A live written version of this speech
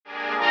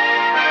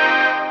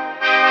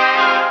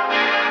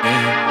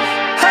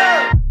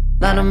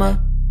'em up,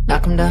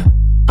 knock 'em down.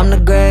 I'm the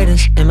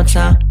greatest in my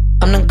town.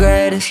 I'm the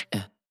greatest.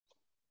 Yeah.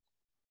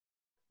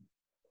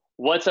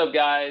 What's up,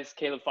 guys?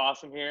 Caleb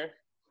Fossum here.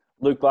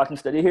 Luke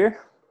Blockensteady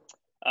here.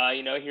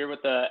 Here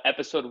with the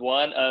episode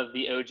 1 of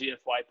the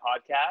OGFY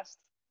podcast.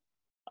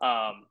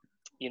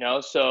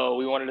 So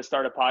we wanted to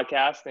start a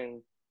podcast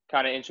and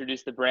kind of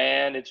introduce the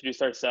brand,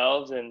 introduce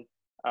ourselves, and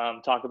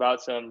talk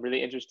about some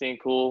really interesting,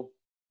 cool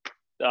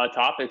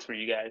topics for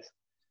you guys.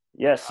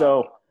 Yeah,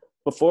 so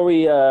before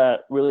we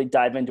really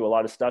dive into a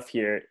lot of stuff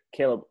here,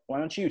 Caleb, why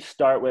don't you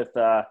start with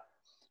a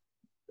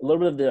little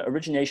bit of the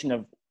origination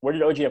of where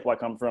did OGFY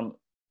come from?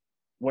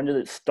 When did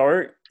it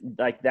start,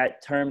 like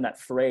that term, that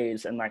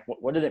phrase, and like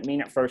what did it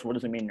mean at first? What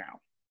does it mean now?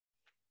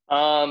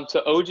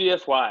 So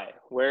OGFY,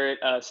 where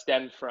it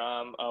stemmed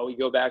from, we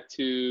go back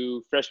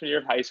to freshman year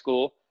of high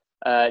school,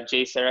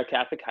 J. Sarah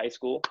Catholic High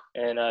School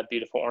in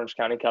beautiful Orange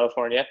County,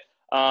 California.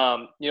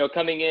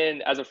 Coming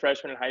in as a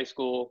freshman in high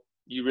school,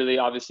 you really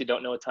obviously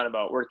don't know a ton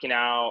about working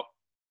out,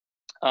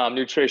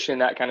 nutrition,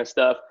 that kind of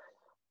stuff.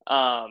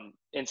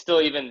 And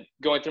still, even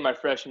going through my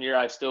freshman year,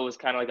 I still was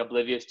kind of like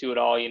oblivious to it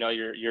all. You know,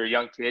 you're a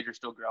young kid, you're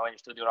still growing, you're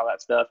still doing all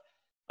that stuff.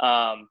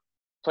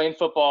 Playing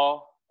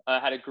football,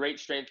 had a great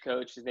strength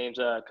coach. His name's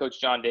Coach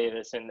John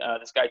Davis, and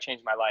this guy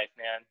changed my life,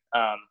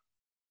 man.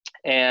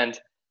 And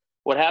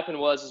what happened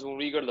is when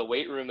we go to the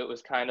weight room, it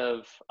was kind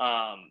of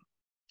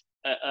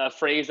a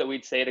phrase that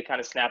we'd say to kind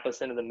of snap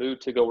us into the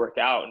mood to go work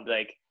out and be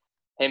like,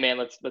 hey man,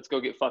 let's go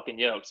get fucking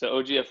yoked. So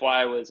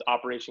OGFY was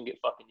Operation Get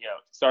Fucking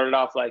Yoked. Started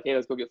off like, hey,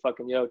 let's go get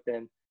fucking yoked.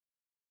 And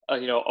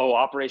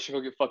Operation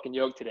Go Get Fucking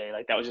Yoked today.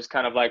 Like that was just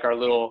kind of like our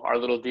little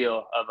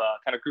deal of a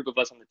kind of group of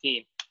us on the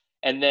team.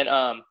 And then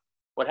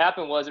what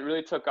happened was it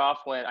really took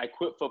off when I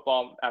quit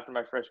football after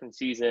my freshman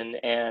season.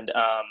 And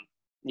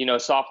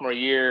sophomore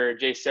year,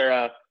 Jay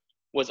Sarah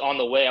was on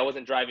the way. I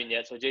wasn't driving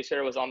yet, so Jay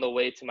Sarah was on the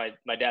way to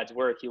my dad's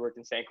work. He worked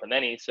in San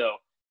Clemente, so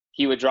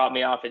he would drop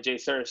me off at Jay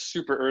Sarah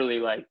super early,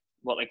 like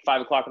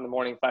 5 o'clock in the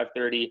morning,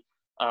 5:30.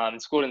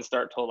 School didn't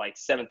start till like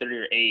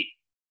 7:30 or 8.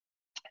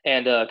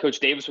 And Coach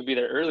Davis would be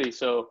there early.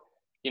 So,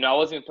 I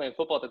wasn't even playing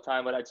football at the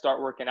time, but I'd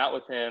start working out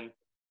with him.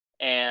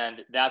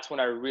 And that's when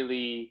I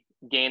really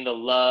gained the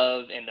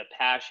love and the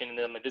passion. And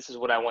then like, this is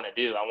what I want to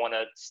do. I want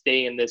to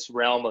stay in this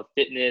realm of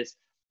fitness,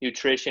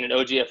 nutrition, and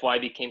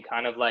OGFY became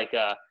kind of like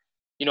a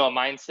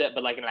mindset,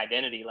 but like an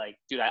identity. Like,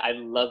 dude, I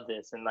love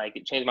this. And like,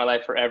 it changed my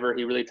life forever.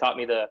 He really taught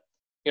me the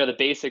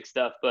basic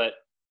stuff. But,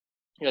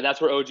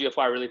 that's where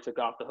OGFY really took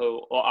off, the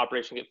whole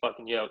Operation Get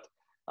Fucking Yoked.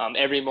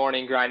 Every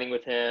morning grinding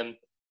with him.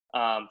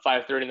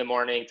 5:30 in the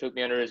morning, took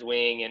me under his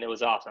wing, and it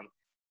was awesome.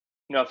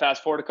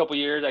 Fast forward a couple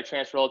years, I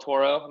transferred to El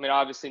Toro. I mean,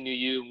 obviously knew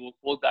you.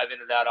 We'll dive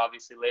into that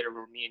obviously later,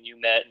 where me and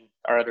you met and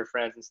our other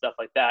friends and stuff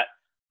like that.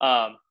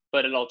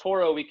 But at El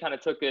Toro, we kind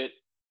of took it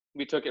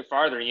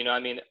farther.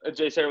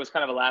 Jay Sarah was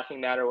kind of a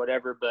laughing matter or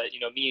whatever, but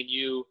me and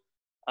you,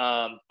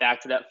 back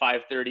to that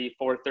 5:30,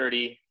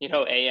 4:30,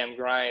 a.m.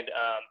 grind.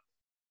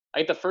 I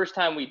think the first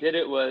time we did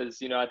it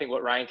was, I think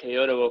Ryan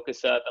Kyoto woke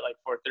us up at like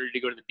 4:30 to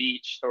go to the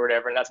beach or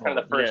whatever. And that's kind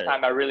of the first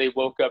time I really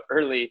woke up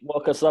early.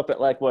 Woke us up at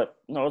it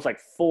was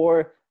like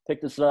 4,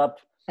 picked us up.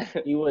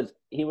 He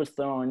was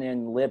throwing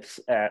in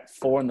lips at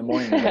 4 in the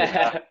morning.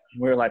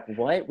 We were like,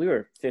 what? We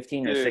were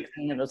 15 or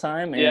 16 at the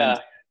time. And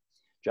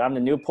driving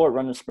to Newport,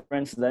 running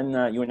sprints. Then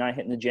you and I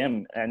hitting the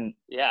gym and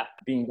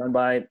being done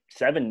by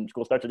 7.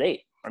 School starts at 8.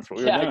 That's what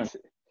we were doing.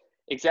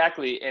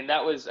 Exactly. And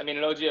that was, an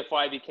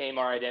OGFY became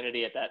our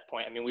identity at that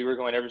point. We were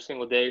going every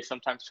single day,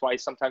 sometimes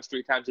twice, sometimes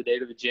 3 times a day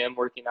to the gym,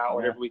 working out,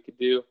 whatever we could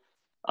do.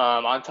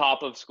 On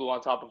top of school,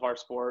 on top of our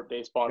sport,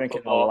 baseball and Drinking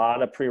football. A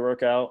lot of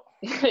pre-workout.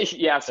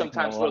 Yeah,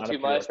 sometimes a little too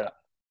much.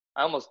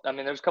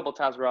 There's a couple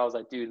times where I was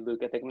like, dude,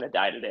 Luke, I think I'm going to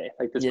die today.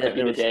 Like this might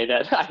be the day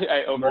that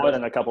I overdosed. More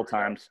than a couple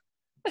times.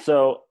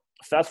 So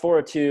fast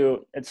forward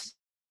to, it's,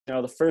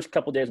 the first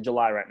couple days of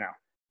July right now.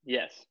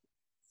 Yes.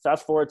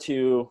 Fast forward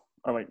to,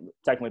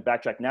 technically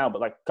backtrack now,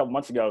 but like a couple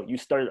months ago, you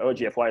started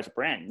OGFY as a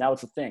brand. Now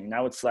it's a thing.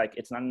 Now it's like,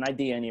 it's not an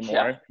idea anymore.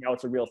 Yeah. Now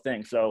it's a real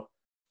thing. So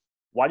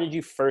why did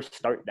you first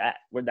start that?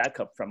 Where'd that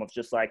come from? Of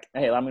just like,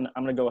 hey, I'm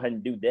gonna go ahead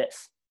and do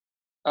this.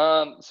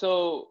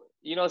 So,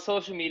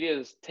 social media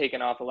has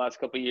taken off the last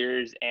couple of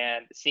years,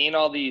 and seeing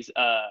all these,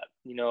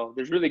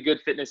 there's really good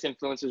fitness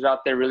influencers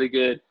out there, really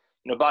good,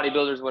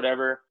 bodybuilders,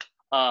 whatever.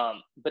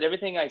 But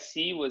everything I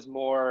see was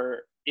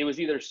it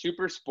was either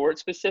super sport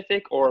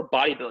specific or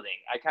bodybuilding.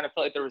 I kind of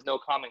felt like there was no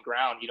common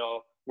ground.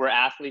 We're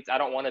athletes. I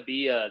don't want to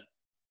be a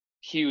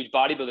huge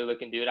bodybuilder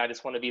looking dude. I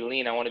just want to be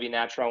lean. I want to be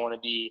natural. I want to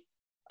be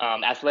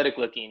athletic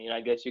looking,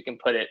 I guess you can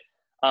put it.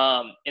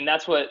 And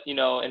that's what,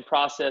 in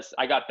process,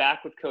 I got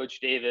back with Coach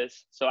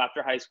Davis. So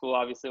after high school,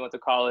 obviously went to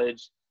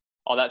college,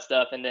 all that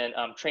stuff. And then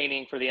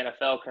training for the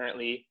NFL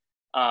currently,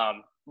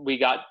 we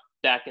got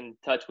back in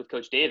touch with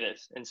Coach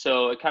Davis. And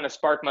so it kind of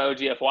sparked my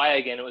OGFY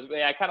again.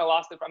 I kind of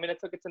lost it. I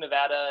took it to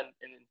Nevada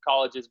and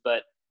colleges,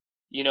 but,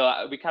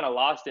 we kind of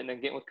lost it. And then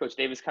getting with Coach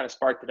Davis kind of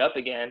sparked it up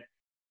again.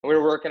 And we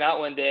were working out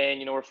one day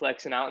and, we're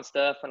flexing out and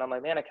stuff. And I'm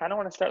like, man, I kind of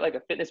want to start like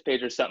a fitness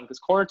page or something because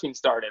quarantine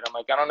started. I'm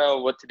like, I don't know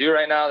what to do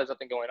right now. There's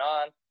nothing going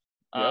on.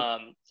 So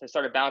I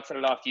started bouncing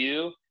it off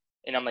you,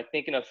 and I'm like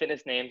thinking of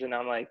fitness names, and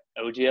I'm like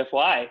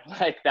OGFY.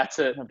 Like that's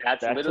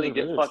literally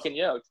get fucking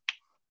yoked,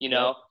 you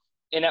know?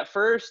 And at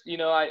first, you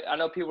know, I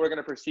know people are going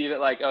to perceive it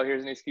like, oh,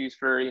 here's an excuse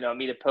for, you know,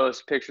 me to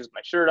post pictures of my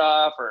shirt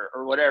off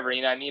or whatever,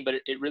 you know what I mean? But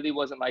it really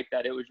wasn't like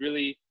that. It was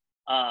really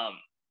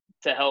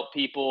to help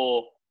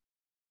people,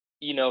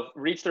 you know,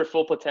 reach their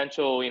full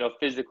potential, you know,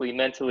 physically,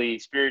 mentally,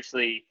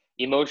 spiritually,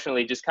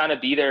 emotionally, just kind of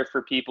be there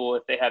for people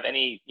if they have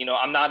any, you know,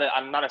 I'm not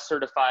a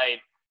certified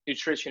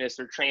nutritionist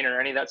or trainer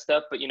or any of that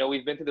stuff, but, you know,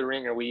 we've been through the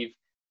ringer. We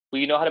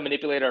know how to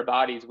manipulate our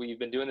bodies. We've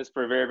been doing this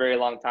for a very, very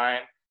long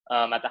time.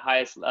 At the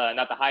highest,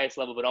 not the highest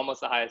level, but almost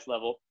the highest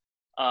level.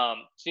 So,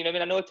 you know, I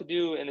mean, I know what to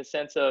do in the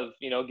sense of,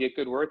 you know, get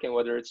good work in,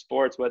 whether it's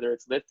sports, whether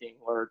it's lifting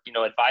or, you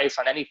know, advice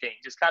on anything,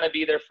 just kind of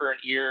be there for an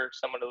ear,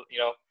 someone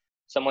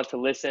to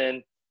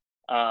listen.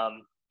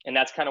 And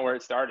that's kind of where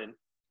it started.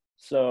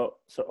 So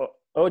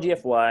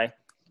OGFY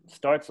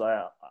starts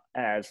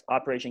as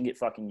Operation Get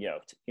Fucking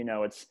Yoked. You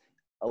know, it's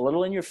a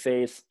little in your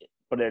face,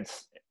 but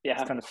it's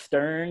kind of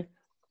stern,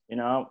 you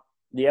know.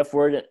 The F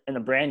word in the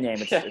brand name,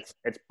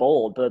 it's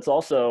bold, but it's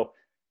also,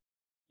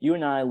 you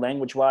and I,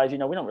 language-wise, you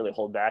know, we don't really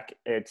hold back.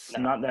 It's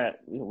not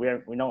that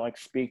we don't like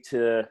speak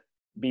to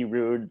be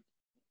rude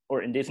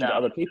or indecent to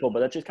other people,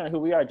 but that's just kind of who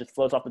we are. It just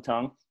flows off the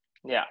tongue.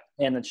 Yeah.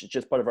 And it's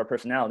just part of our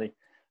personality.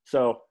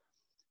 So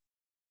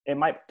it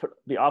might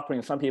be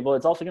off-putting to some people.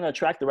 It's also going to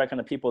attract the right kind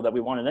of people that we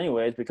wanted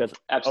anyways, because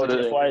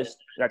absolutely,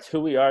 that's who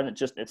we are, and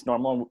it's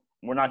normal.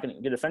 We're not going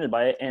to get offended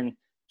by it. And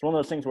it's one of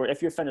those things where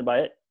if you're offended by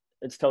it,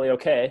 it's totally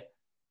okay.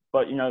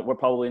 But, you know, we're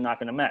probably not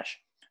going to mesh.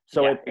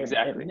 So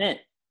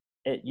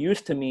it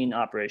used to mean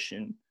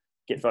Operation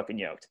Get Fucking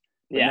Yoked.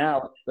 But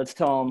now let's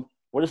tell them,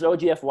 what does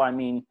OGFY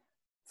mean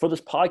for this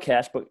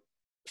podcast, but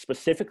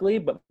specifically,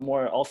 but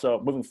more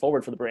also moving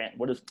forward for the brand?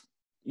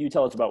 You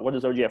tell us about what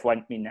does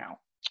OGFY mean now?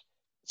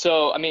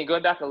 So, I mean,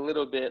 going back a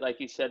little bit,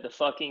 like you said, the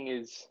fucking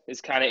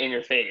is kind of in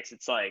your face.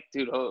 It's like,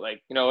 dude,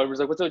 like, you know,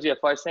 everyone's like, what's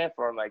OGFY stand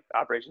for? I'm like,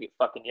 Operation Get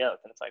Fucking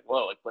Yoked. And it's like,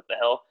 whoa, like, what the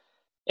hell?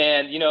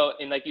 And, you know,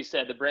 and like you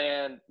said, the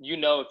brand, you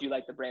know, if you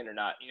like the brand or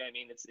not, you know what I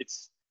mean?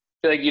 It's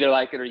I feel like you either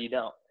like it or you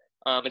don't.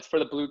 It's for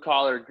the blue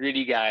collar,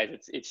 gritty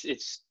guys.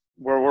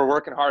 We're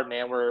working hard,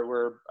 man.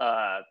 We're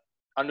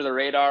under the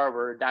radar.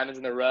 We're diamonds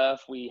in the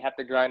rough. We have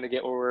to grind to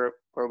get where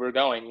we're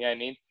going. You know what I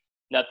mean?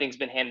 Nothing's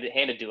been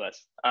handed to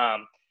us.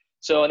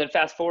 So, and then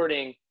fast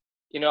forwarding,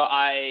 you know,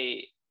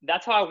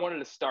 that's how I wanted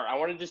to start. I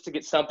wanted just to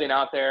get something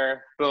out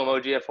there. Boom,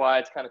 OGFY.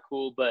 It's kind of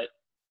cool, but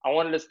I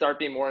wanted to start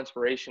being more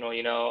inspirational.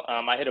 You know,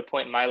 I hit a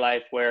point in my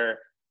life where,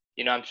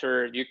 you know, I'm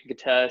sure you can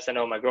contest. I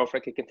know my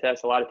girlfriend can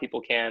contest. A lot of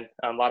people can.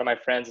 A lot of my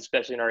friends,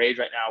 especially in our age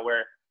right now,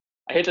 where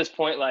I hit this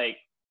point like,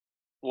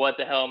 what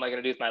the hell am I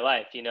going to do with my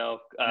life? You know,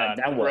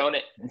 Corona.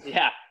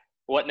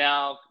 What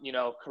now? You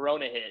know,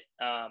 Corona hit.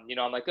 You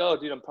know, I'm like, oh,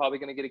 dude, I'm probably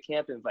going to get a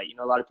camp invite. You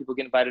know, a lot of people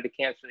get invited to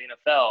camps for the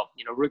NFL,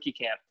 you know, rookie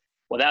camp.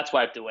 Well, that's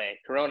wiped away.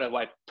 Corona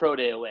wiped pro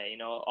day away. You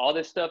know, all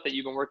this stuff that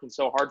you've been working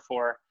so hard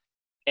for.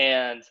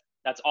 And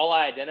that's all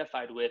I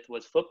identified with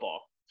was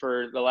football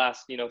for the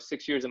last, you know,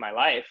 6 years of my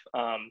life.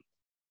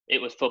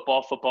 It was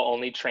football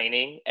only,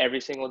 training every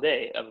single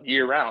day of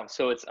year round.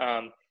 So it's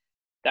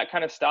that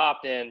kind of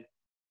stopped. And,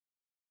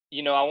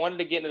 you know, I wanted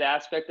to get into the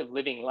aspect of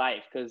living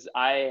life because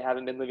I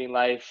haven't been living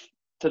life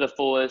to the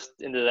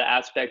fullest, into the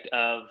aspect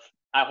of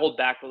I hold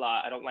back a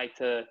lot. I don't like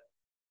to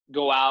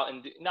go out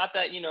and not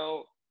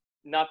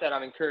that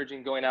I'm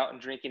encouraging going out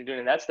and drinking and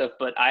doing that stuff,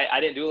 but I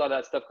didn't do a lot of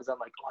that stuff because I'm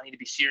like, oh, I need to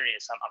be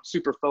serious. I'm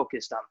super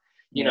focused.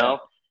 You know,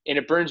 and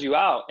it burns you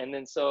out. And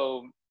then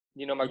so,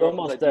 you know, my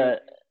girlfriend's like,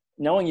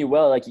 knowing you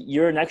well, like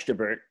you're an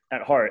extrovert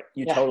at heart.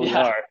 You totally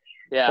are.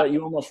 Yeah. But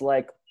you almost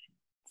like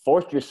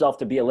forced yourself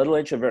to be a little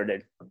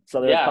introverted.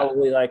 So there's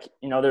probably like,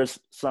 you know, there's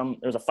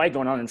a fight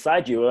going on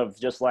inside you of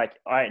just like,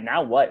 all right,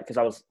 now what? Because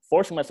I was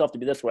forcing myself to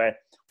be this way,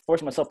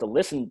 forcing myself to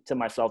listen to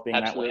myself being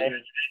that way.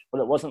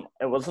 But it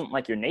wasn't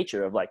like your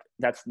nature of like,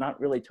 that's not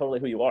really totally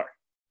who you are.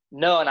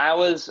 No. And I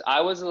was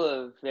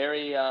a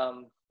very,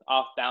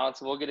 off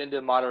balance. We'll get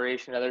into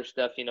moderation and other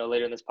stuff, you know,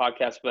 later in this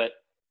podcast, but,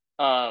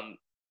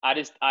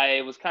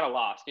 I was kind of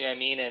lost, you know what I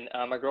mean? And,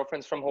 my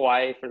girlfriend's from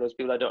Hawaii, for those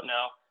people that don't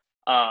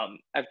know.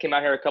 I've came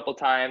out here a couple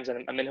times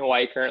and I'm in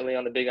Hawaii currently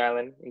on the Big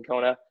Island in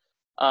Kona.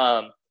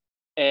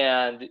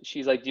 And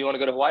she's like, do you want to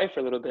go to Hawaii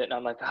for a little bit? And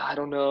I'm like, I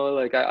don't know.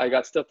 Like I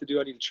got stuff to do.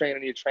 I need to train.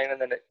 And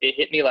then it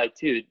hit me like,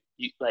 dude,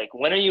 like,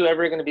 when are you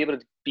ever going to be able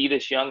to be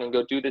this young and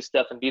go do this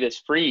stuff and be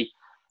this free?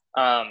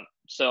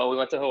 So we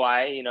went to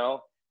Hawaii, you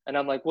know, and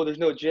I'm like, well, there's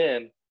no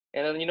gym.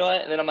 And then, you know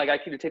what? And then I'm like, I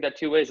could take that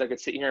two ways. I could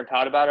sit here and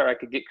pout about it, or I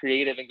could get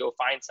creative and go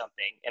find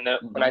something. And then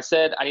when I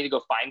said I need to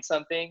go find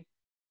something,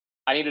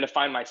 I needed to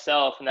find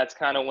myself. And that's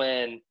kind of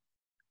when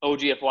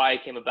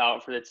OGFY came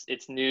about, for its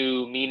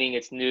new meaning,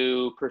 its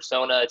new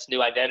persona, its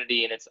new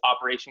identity, and its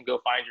Operation Go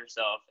Find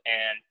Yourself.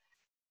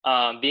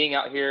 And being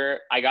out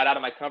here, I got out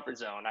of my comfort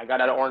zone. I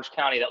got out of Orange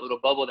County, that little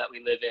bubble that we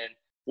live in,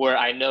 where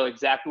I know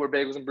exactly where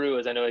Bagels and Brew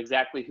is. I know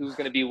exactly who's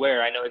going to be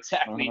where. I know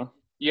exactly,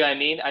 you know what I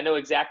mean? I know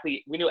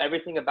exactly, we know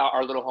everything about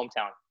our little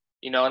hometown.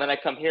 you know, and then I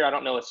come here, I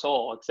don't know a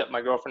soul except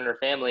my girlfriend and her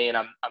family, and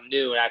I'm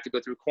new and I have to go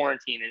through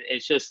quarantine, and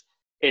it's just,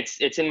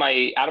 it's in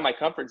my, out of my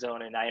comfort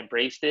zone, and I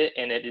embraced it,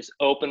 and it just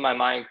opened my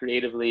mind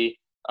creatively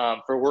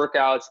for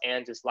workouts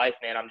and just life,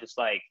 man. I'm just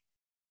like,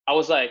 I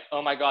was like,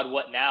 oh my God,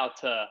 what now,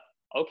 to,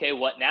 okay,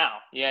 what now?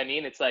 You know what I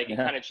mean? It's like, it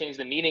kind of changed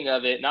the meaning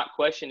of it, not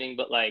questioning,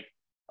 but like,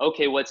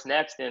 okay, what's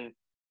next? And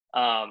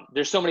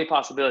there's so many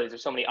possibilities.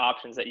 There's so many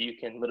options that you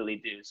can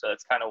literally do. So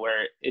that's kind of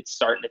where it's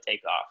starting to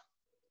take off.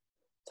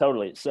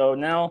 Totally. So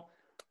now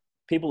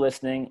people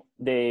listening,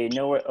 they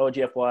know where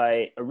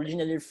OGFY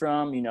originated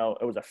from. You know,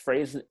 it was a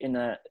phrase in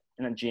a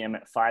gym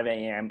at 5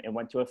 a.m. It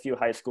went to a few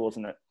high schools,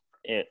 and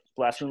it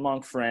blasted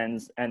among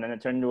friends. And then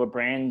it turned into a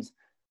brand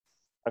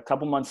a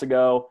couple months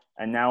ago.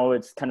 And now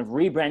it's kind of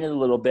rebranded a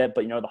little bit.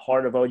 But, you know, the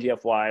heart of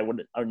OGFY, what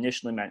it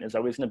initially meant, is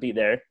always going to be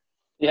there.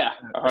 Yeah,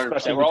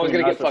 100%. We're always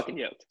going to get fucking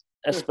yoked.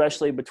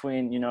 Especially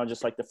between, you know,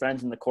 just like the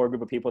friends and the core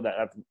group of people that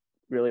have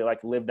really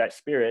like lived that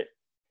spirit.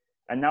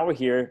 And now we're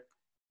here,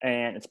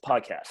 and it's a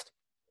podcast.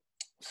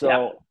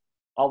 So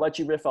I'll let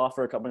you riff off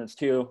for a couple minutes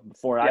too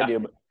before I do.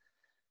 But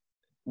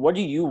what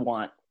do you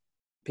want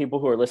people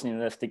who are listening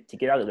to this to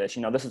get out of this?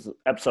 You know, this is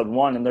episode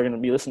 1, and they're going to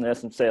be listening to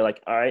this and say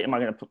like, all right, am I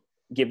going to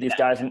give these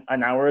guys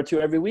an hour or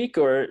two every week,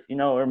 or, you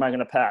know, or am I going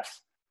to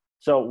pass?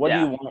 So what do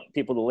you want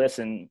people to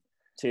listen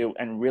to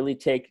and really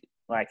take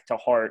like to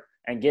heart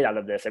and get out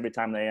of this every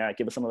time they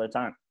give us some of their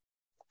time?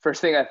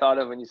 First thing I thought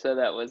of when you said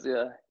that was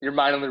your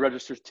mind only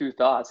registers 2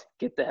 thoughts: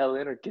 get the hell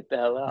in or get the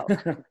hell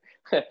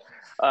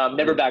out.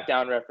 Never Back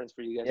Down reference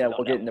for you guys. Yeah,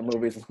 we'll get into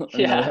movies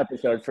in another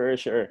episode for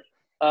sure.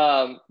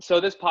 So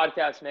this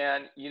podcast,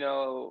 man, you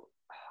know,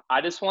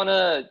 I just want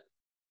to,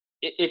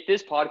 if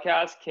this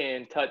podcast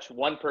can touch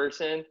one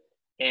person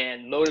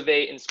and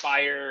motivate,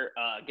 inspire,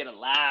 get a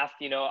laugh,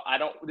 you know,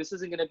 this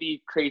isn't going to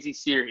be crazy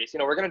serious. You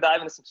know, we're going to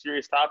dive into some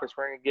serious topics.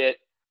 We're going to get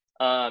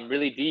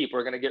really deep.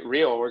 We're going to get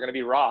real. We're going to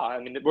be raw. I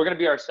mean, we're going to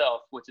be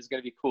ourselves, which is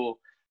going to be cool.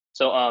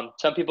 So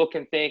some people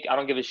can think, I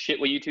don't give a shit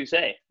what you two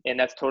say, and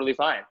that's totally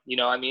fine. You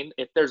know what I mean?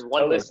 If there's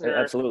one listener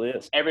absolutely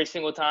is. Every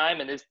single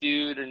time, and this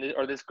dude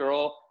or this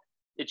girl,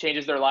 it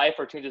changes their life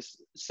or changes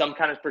some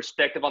kind of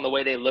perspective on the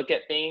way they look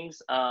at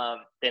things,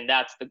 then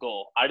that's the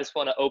goal. I just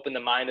want to open the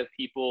mind of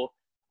people.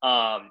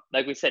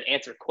 Like we said,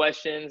 answer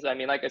questions. I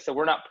mean, like I said,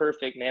 we're not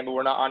perfect, man, but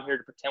we're not on here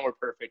to pretend we're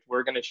perfect.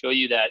 We're going to show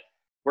you that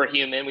we're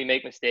human. We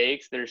make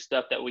mistakes. There's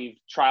stuff that we've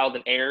trialed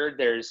and erred.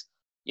 There's,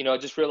 you know,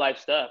 just real life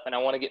stuff. And I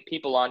want to get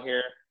people on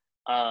here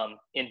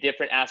in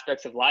different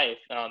aspects of life,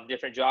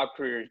 different job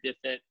careers,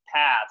 different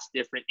paths,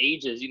 different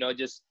ages, you know,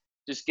 just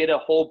get a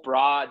whole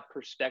broad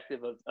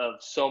perspective of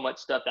so much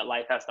stuff that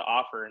life has to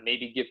offer, and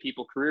maybe give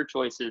people career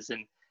choices.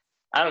 And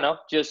I don't know,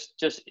 just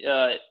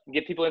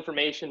give people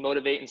information,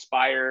 motivate,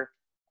 inspire,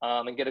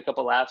 and get a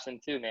couple laughs in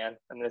too, man.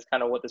 And that's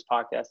kind of what this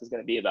podcast is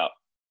going to be about.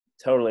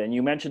 Totally. And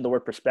you mentioned the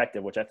word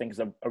perspective, which I think is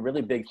a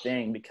really big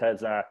thing,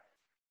 because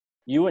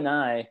you and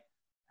I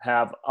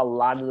have a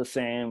lot of the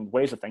same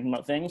ways of thinking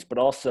about things, but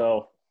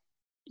also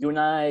you and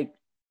I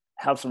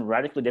have some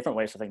radically different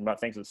ways of thinking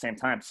about things at the same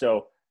time.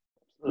 So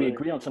we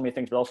agree on so many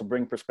things, but also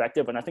bring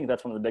perspective. And I think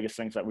that's one of the biggest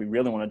things that we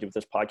really want to do with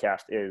this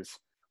podcast is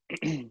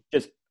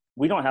just,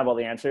 we don't have all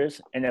the answers.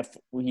 And if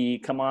we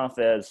come off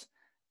as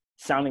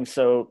sounding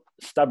so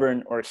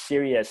stubborn or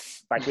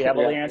serious, like we have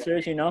all the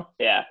answers, you know?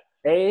 Yeah.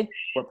 A,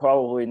 we're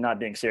probably not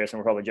being serious and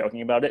we're probably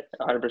joking about it.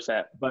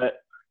 100%. But,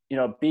 you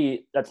know,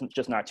 B, that's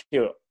just not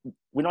true.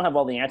 We don't have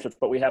all the answers,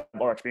 but we have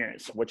our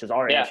experience, which is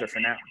our answer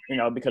for now, you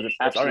know, because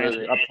it's our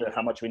answer up to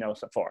how much we know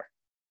so far.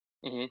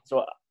 Mm-hmm.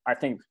 So I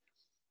think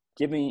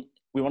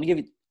we want to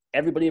give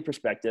everybody a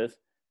perspective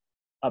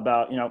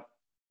about, you know,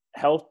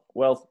 health,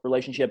 wealth,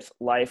 relationships,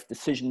 life,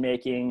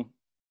 decision-making,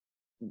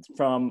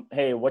 from,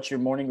 hey, what's your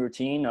morning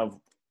routine of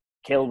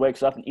Caleb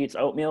wakes up and eats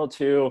oatmeal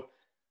to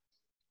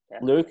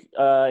Luke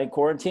in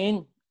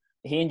quarantine,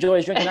 he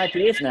enjoys drinking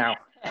IPAs now.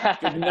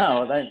 Good to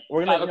know. Then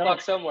we're gonna 5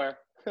 o'clock somewhere.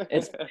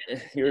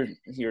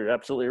 You're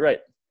absolutely right.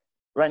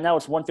 Right now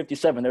it's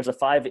 1:57. There's a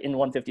 5 in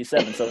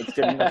 1:57, so it's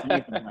good enough for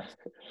me sometimes.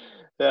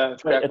 Yeah,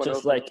 it's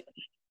just like,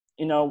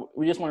 you know,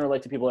 we just want to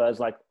relate to people as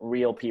like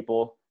real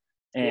people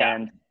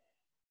and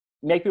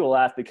make people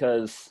laugh,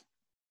 because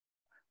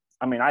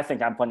I mean, I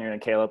think I'm funnier than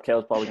Caleb.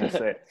 Caleb's probably gonna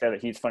say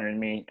that he's funnier than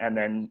me, and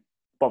then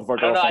both of our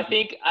girlfriends.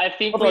 I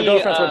think both our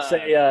girlfriends would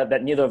say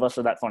that neither of us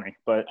are that funny.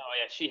 But oh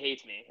yeah, she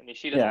hates me. I mean,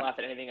 she doesn't laugh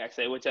at anything I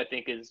say, which I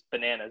think is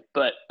bananas.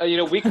 But you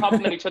know, we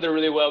complement each other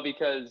really well,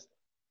 because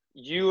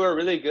you are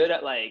really good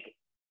at like,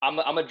 I'm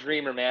a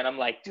dreamer, man. I'm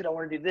like, dude, I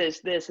want to do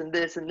this, this, and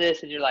this, and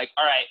this, and you're like,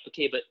 all right,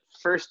 okay, but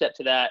first step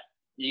to that,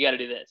 you got to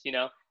do this, you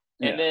know.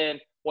 And then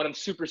when I'm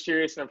super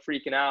serious and I'm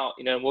freaking out,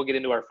 you know, and we'll get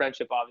into our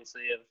friendship,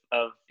 obviously,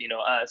 of you know,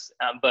 us.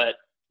 But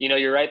you know,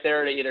 you're right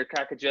there to either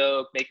crack a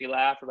joke, make me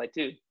laugh, or like,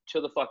 dude,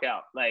 chill the fuck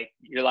out. Like,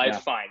 your life's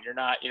fine. You're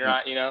not,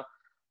 you know.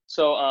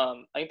 So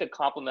I think the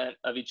complement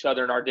of each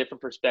other and our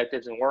different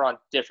perspectives, and we're on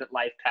different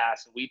life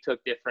paths, and we took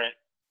different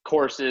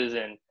courses,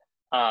 and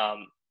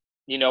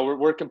you know,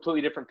 we're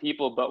completely different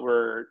people, but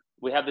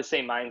we have the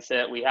same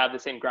mindset. We have the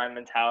same grind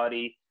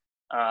mentality.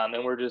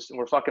 And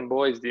we're fucking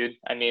boys, dude.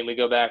 I mean, we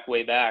go back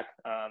way back.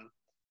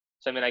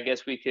 So I mean, I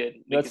guess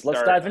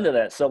let's dive into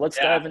that. So let's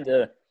dive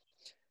into.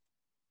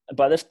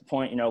 By this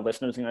point,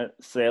 listeners are gonna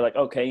say like,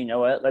 okay, you know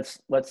what?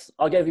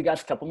 I'll give you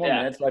guys a couple more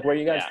minutes. Like, where are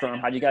you guys from?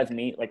 How do you guys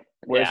meet? Like,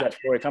 where does that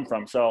story come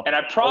from? So, and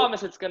I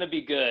promise it's gonna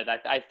be good.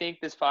 I think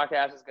this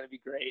podcast is gonna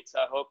be great. So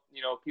I hope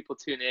people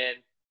tune in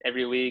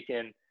every week,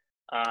 and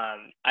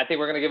I think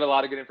we're gonna give a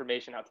lot of good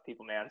information out to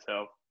people, man.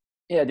 So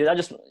yeah, dude. I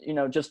just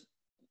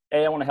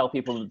I want to help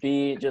people.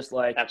 B, just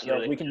like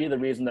if we can be the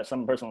reason that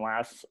some person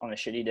laughs on a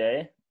shitty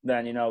day,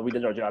 then we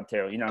did our job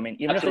too. You know what I mean?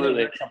 Even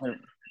Absolutely. if something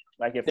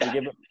like if we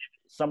give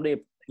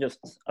somebody just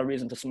a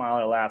reason to smile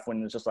or laugh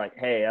when it's just like,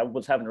 hey, I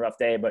was having a rough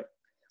day, but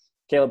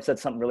Caleb said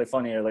something really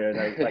funny earlier, and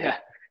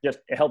it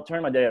helped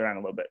turn my day around a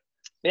little bit.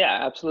 Yeah,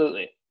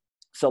 absolutely.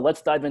 So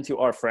let's dive into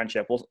our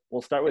friendship.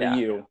 We'll start with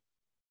you.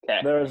 Okay.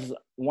 There was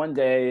one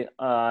day,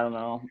 I don't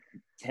know,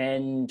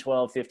 10,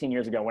 12, 15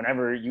 years ago,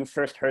 whenever you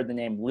first heard the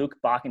name Luke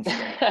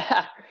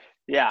Bockenstein.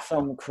 Yeah.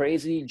 Some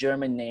crazy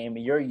German name.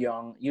 You're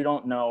young. You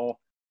don't know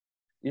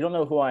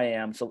who I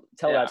am. So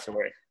tell that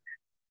story.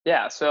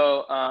 Yeah.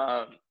 So,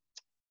 a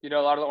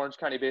lot of the Orange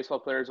County baseball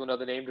players will know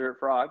the name Dirt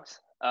Frogs.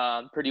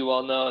 Pretty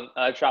well known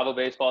travel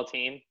baseball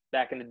team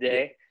back in the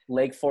day.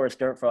 Lake Forest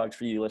Dirt Frogs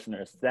for you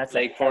listeners. That's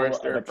Lake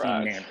Forest Dirt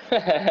Frogs. Team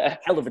name.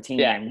 Hell of a team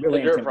name.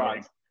 Really the Dirt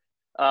Frogs.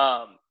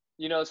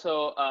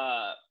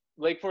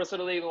 Lake Forest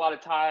Little League, a lot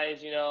of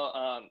ties.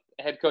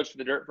 Head coach for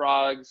the Dirt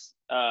Frogs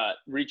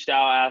reached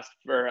out, asked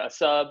for a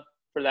sub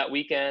for that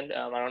weekend.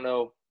 I don't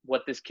know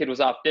what this kid was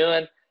off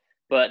doing,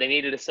 but they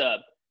needed a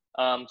sub.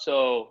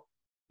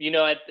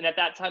 At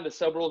that time, the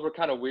sub rules were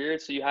kind of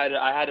weird. So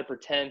I had to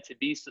pretend to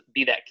be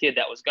that kid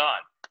that was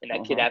gone, and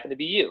that kid happened to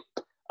be you.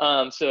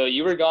 So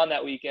you were gone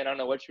that weekend. I don't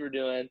know what you were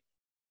doing.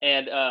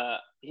 And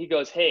he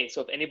goes, hey,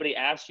 so if anybody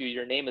asks you,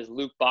 your name is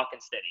Luke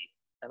Bockensteady.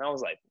 And I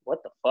was like,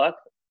 what the fuck?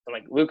 I'm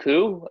like, Luke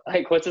who?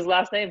 Like, what's his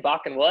last name?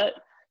 Bakken what?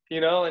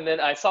 And then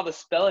I saw the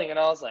spelling, and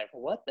I was like,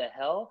 what the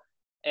hell?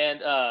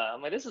 And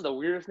I'm like, this is the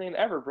weirdest name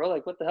ever, bro.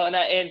 Like, what the hell? And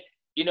I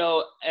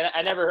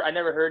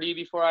never heard of you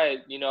before.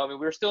 We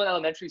were still in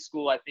elementary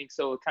school, I think.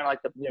 So kind of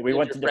like we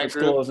went to different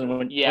schools, and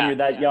when you're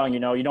that young, you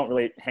don't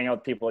really hang out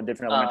with people at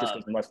different elementary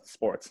schools unless it's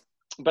sports.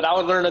 But I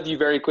would learn of you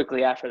very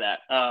quickly after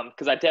that,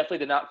 because I definitely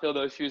did not fill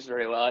those shoes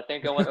very well. I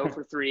think I went 0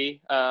 for 3,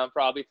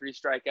 probably 3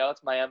 strikeouts.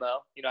 My MO,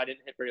 I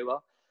didn't hit very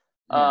well.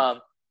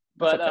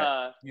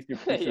 You threw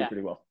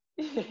pretty well.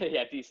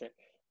 Yeah, decent.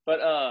 But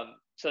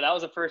so that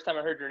was the first time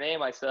I heard your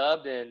name. I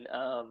subbed, and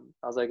I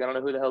was like, I don't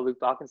know who the hell Luke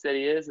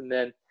Bockensteady is. And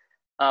then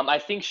I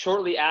think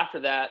shortly after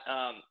that,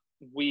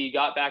 we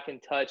got back in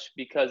touch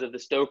because of the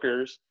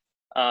Stokers.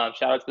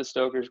 Shout out to the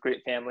Stokers,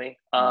 great family.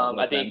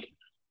 I think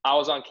I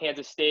was on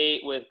Kansas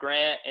State with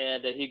Grant,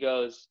 and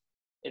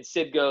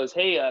Sid goes,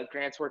 hey,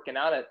 Grant's working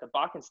out at the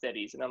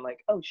Bockensteadies. And I'm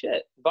like, oh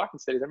shit,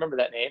 Bockensteadies. I remember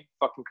that name.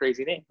 Fucking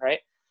crazy name, right?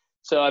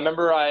 So I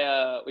remember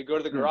we go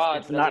to the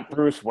garage. It's not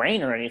Bruce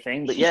Wayne or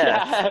anything, but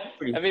yeah.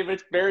 But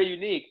it's very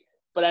unique.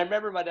 But I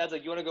remember my dad's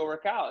like, you want to go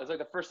work out? It's like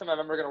the first time I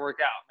remember going to work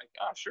out. I'm like,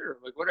 oh, sure.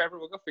 Like, whatever.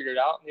 We'll go figure it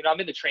out. I'm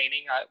into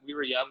training. We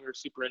were young. We were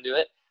super into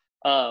it.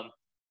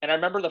 And I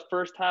remember the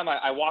first time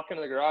I walk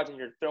into the garage and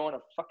you're throwing a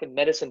fucking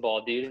medicine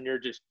ball, dude, and you're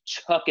just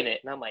chucking it.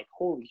 And I'm like,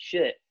 holy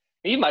shit.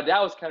 And even my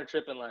dad was kind of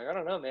tripping, like, I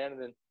don't know, man.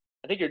 And then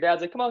I think your dad's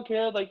like, come on,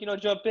 Caleb, like,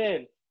 jump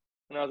in.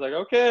 And I was like,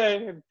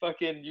 okay. And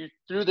fucking you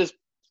threw this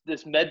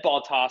med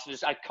ball toss. And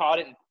I caught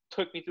it and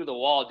took me through the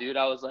wall, dude.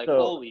 I was like,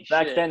 holy shit.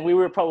 Back then, we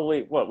were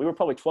probably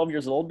 12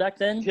 years old back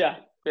then? Yeah.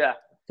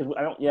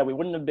 We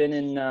wouldn't have been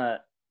in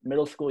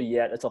middle school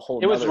yet. It's a whole.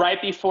 It was right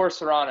before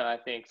Serrano, I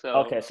think. So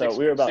okay, so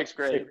we were about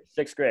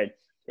sixth grade.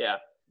 Yeah.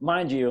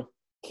 Mind you,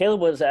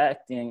 Caleb was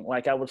acting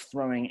like I was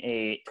throwing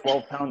a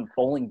 12-pound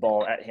bowling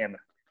ball at him,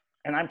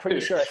 and I'm pretty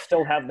sure I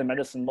still have the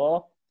medicine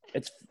ball.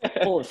 It's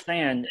full of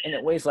sand, and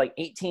it weighs like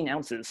 18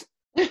 ounces.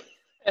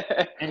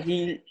 And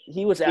he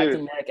was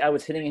acting like I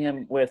was hitting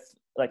him with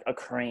like a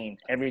crane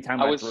every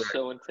time I was threw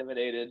so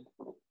intimidated.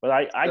 But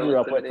I grew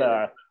up with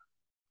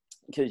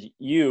because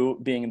you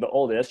being the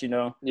oldest,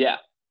 Yeah.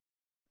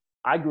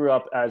 I grew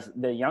up as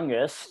the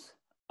youngest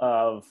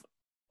of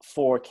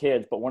 4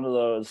 kids, but one of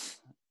those,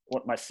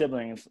 my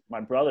siblings,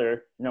 my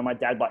brother, my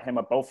dad bought him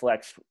a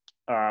Bowflex.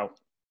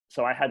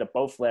 So I had a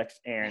Bowflex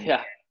and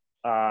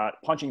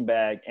punching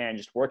bag and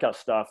just workout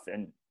stuff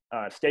and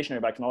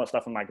stationary bikes and all that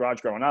stuff in my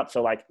garage growing up.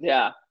 So like,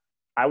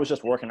 I was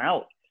just working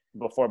out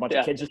before a bunch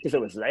of kids just because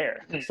it was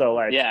there. So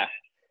like,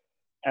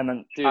 and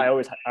then dude, I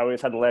always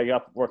had the leg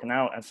up working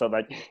out. And so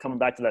like coming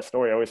back to that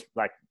story, I always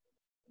like,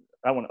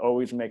 that one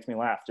always makes me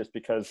laugh just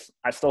because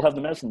I still have the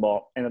medicine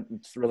ball and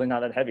it's really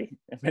not that heavy.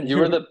 You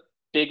were the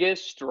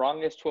biggest,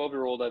 strongest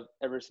 12-year-old I've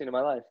ever seen in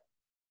my life.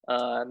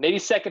 Maybe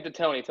second to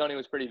Tony. Tony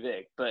was pretty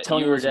big, but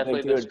Tony was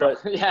definitely the strong.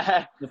 But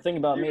yeah. The thing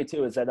about me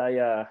too is that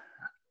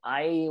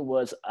I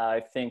was, I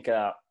think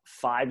 5'7"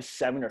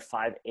 or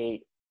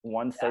 5'8",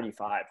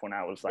 135 when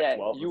I was like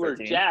 12. You were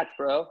jacked,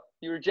 bro.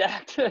 You were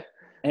jacked.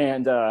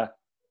 And 5'7",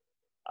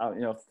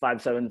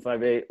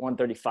 5'8",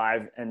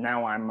 135, and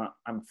now I'm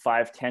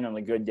 5'10" on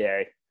a good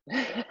day.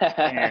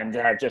 and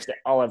just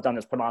all I've done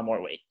is put on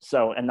more weight.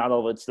 So, and not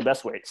all of it's the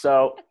best weight.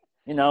 So,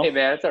 you know, Hey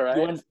man, it's all right.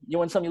 you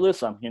win some, you lose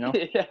some. You know,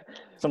 Yeah.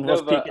 some of No,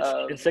 us peak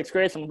but in sixth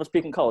grade, some of us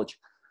peak in college.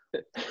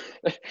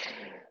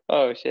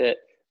 oh shit.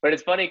 But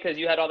it's funny because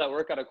you had all that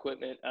workout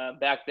equipment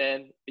back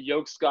then.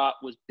 Yoke Scott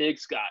was Big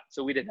Scott,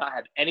 so we did not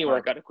have any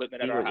workout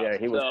equipment at our house. Yeah,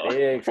 he was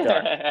Big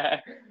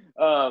Scott.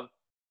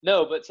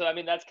 No, but so I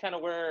mean that's kind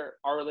of where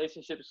our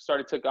relationship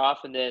started took off,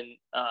 and then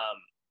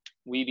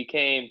we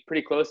became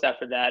pretty close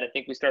after that. I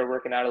think we started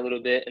working out a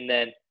little bit, and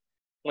then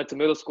went to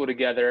middle school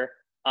together.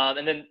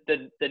 And then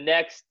the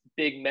next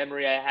big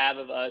memory I have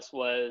of us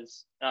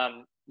was,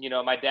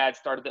 my dad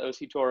started the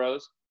OC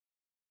Toros.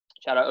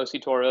 Shout out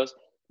OC Toros.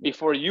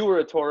 Before you were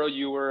a Toro,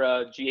 you were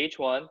a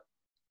GH1.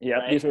 Yeah,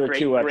 right? These were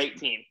the great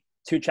team.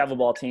 Two travel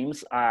ball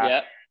teams.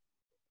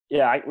 We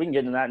can get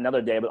into that another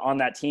day. But on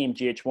that team,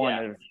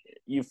 GH1, if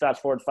you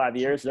fast forward 5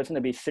 years, there's going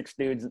to be 6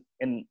 dudes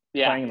playing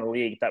in the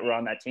league that were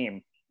on that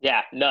team.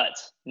 Yeah,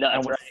 nuts.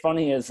 And what's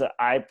funny is that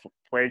I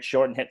played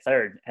short and hit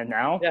third, and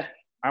now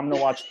I'm going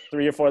to watch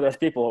 3 or 4 of those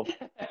people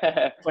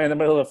play in the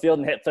middle of the field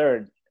and hit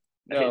third.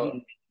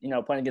 Hitting,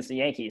 playing against the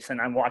Yankees, and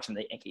I'm watching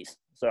the Yankees.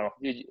 So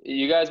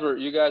you guys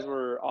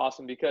were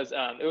awesome because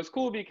it was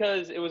cool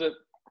because it was a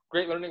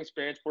great learning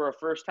experience for a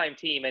first-time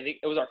team. I think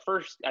it was our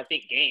first,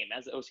 game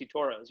as the OC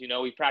Toros.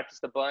 We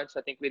practiced a bunch,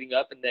 I think, leading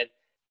up, and then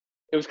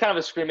it was kind of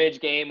a scrimmage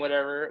game,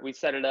 whatever. We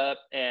set it up,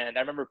 and I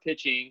remember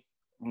pitching,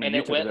 and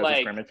it went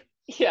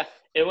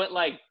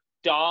like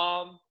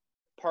Dom,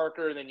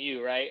 Parker, then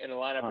you, right, in the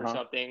lineup or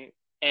something.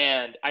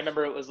 And I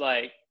remember it was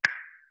like,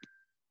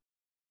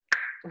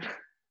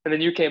 and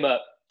then you came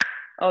up.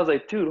 I was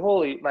like, dude,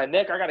 holy, my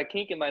neck, I got a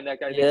kink in my neck.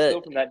 I think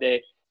still from that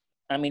day.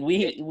 I mean,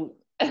 we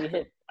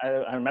hit,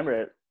 I remember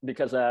it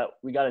because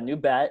we got a new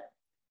bat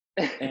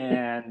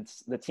and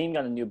the team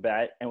got a new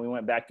bat and we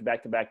went back to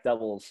back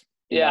doubles.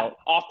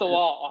 Off the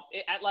wall.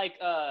 At like,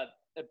 I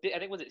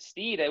think, was it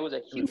Steed? It was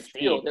a huge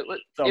field.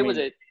 Was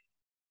it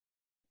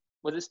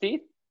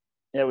Steed?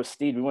 Yeah, it was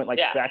Steed. We went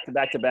back to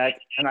back.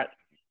 And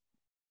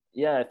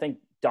I think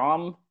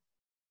Dom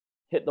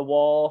hit the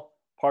wall.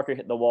 Parker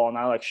hit the wall, and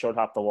I short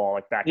hopped the wall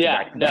back to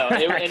back. And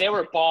they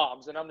were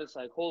bombs, and I'm just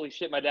like, holy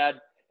shit, my dad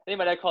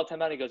called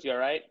time out. He goes, "You all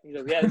right?" He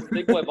goes, "Yeah, this is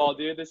big boy ball,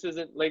 dude. This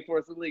isn't Lake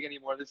Forest League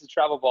anymore. This is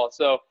travel ball."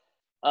 So,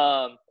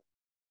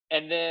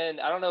 and then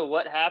I don't know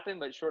what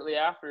happened, but shortly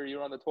after you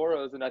were on the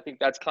Toros, and I think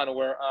that's kind of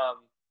where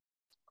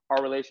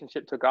our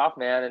relationship took off,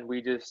 man. And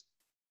we just,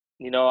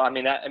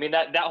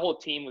 that whole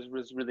team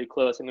was really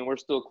close. I mean, we're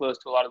still close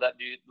to a lot of those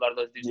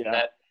dudes in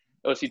that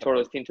OC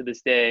Toros team to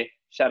this day.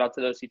 Shout out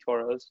to the OC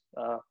Toros.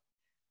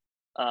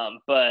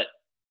 But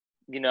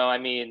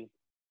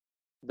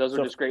those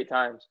were just great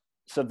times.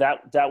 So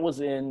that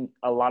was in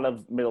a lot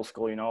of middle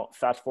school,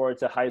 fast forward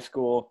to high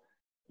school,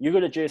 you go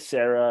to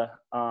JSerra.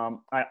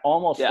 I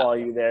almost follow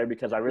you there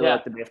because I really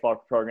liked the baseball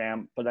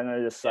program, but then I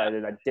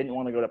decided I didn't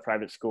want to go to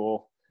private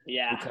school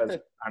because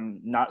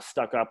I'm not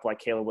stuck up like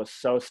Caleb was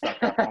so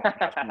stuck up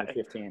when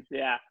 15.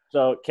 Yeah.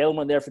 So Caleb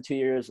went there for 2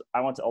 years.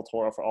 I went to El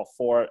Toro for all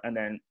 4. And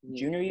then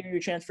junior year,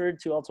 you transferred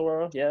to El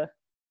Toro. Yeah.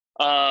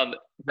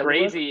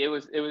 Crazy. It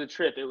was a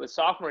trip. It was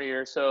sophomore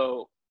year.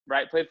 So,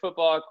 played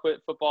football, quit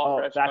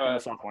football. Back in the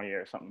sophomore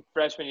year or something.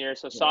 Freshman year.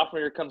 So sophomore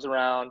year comes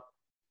around,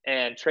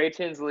 and Trey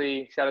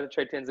Tinsley, shout out to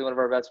Trey Tinsley, one of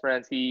our best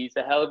friends. He's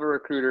a hell of a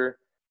recruiter.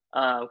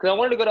 Because I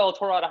wanted to go to El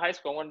Toro out of high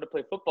school. I wanted to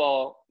play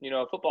football,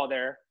 football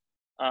there.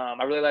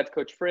 I really liked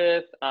Coach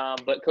Frith,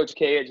 but Coach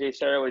K at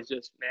JSerra was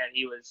just, man,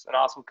 he was an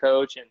awesome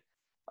coach, and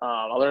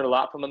I learned a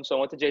lot from him. So I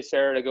went to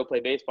JSerra to go play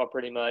baseball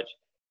pretty much.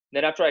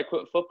 Then after I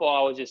quit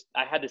football,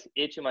 I had this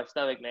itch in my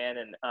stomach, man.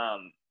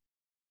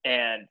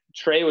 And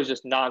Trey was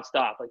just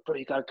nonstop. Like, bro,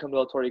 you got to come to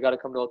El Toro. You got to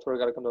come to El Toro.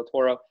 You got to come to El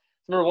Toro. So I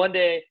remember one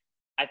day,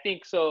 I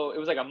think so, it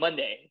was like a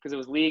Monday because it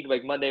was league,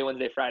 like Monday,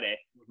 Wednesday, Friday.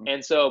 Mm-hmm.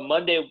 And so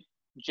Monday,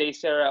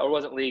 JSerra, or it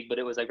wasn't league, but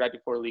it was like right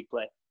before league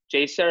play.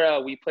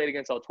 JSerra, we played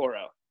against El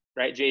Toro,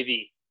 right?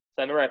 JV. So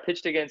I remember I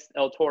pitched against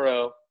El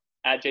Toro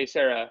at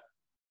JSerra.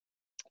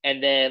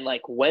 And then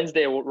like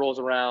Wednesday rolls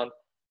around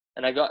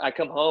and I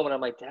come home and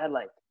I'm like, Dad,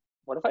 like,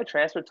 what if I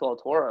transferred to El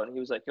Toro? And he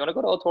was like, you want to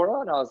go to El Toro?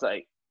 And I was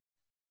like,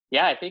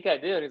 yeah, I think I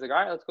do. And he's like, all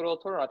right, let's go to El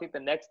Toro. I think the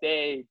next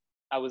day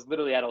I was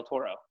literally at El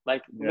Toro.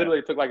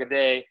 Literally took like a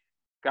day,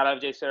 got out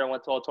of JSerra,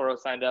 went to El Toro,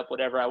 signed up,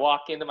 whatever. I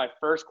walk into my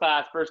first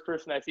class, first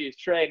person I see is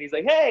Trey. And he's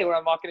like, hey, when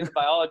I'm walking into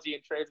biology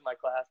and Trey's in my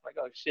class. I'm like,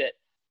 oh, shit.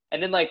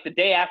 And then like the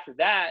day after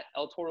that,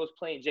 El Toro's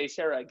playing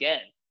JSerra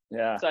again.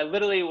 Yeah. So I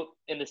literally,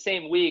 in the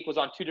same week, was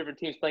on 2 different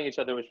teams playing each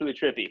other. It was really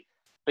trippy.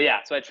 But yeah,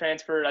 so I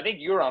transferred. I think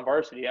you were on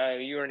varsity.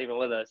 You weren't even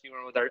with us. You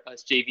were with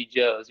us JV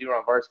Joes. You were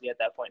on varsity at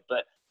that point.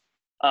 But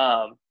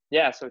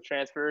yeah, so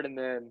transferred, and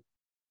then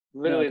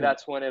literally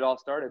that's when it all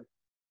started.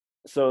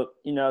 So,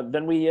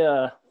 then we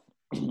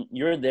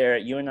you're there.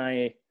 You and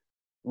I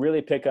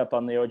really pick up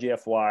on the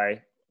OGFY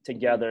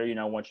together,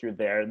 once you're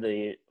there.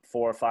 The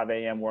 4 or 5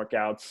 a.m.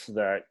 workouts,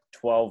 the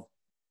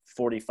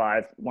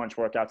 12:45 lunch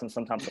workouts, and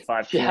sometimes the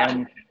 5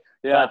 p.m.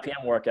 5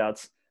 p.m.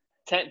 workouts.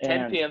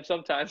 10 p.m.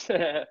 sometimes.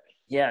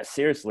 Yeah,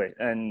 seriously.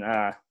 And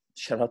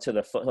shout out to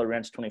the Foothill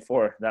Ranch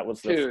 24. That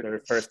was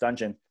their first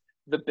dungeon.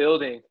 The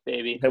building,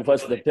 baby. It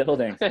was the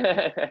building.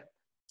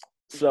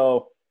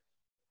 So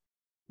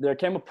there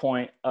came a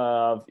point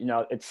of,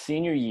 it's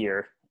senior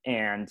year,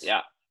 and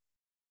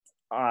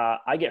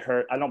I get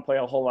hurt. I don't play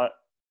a whole lot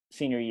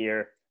senior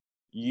year.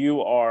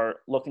 You are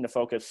looking to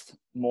focus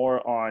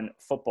more on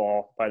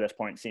football by this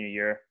point senior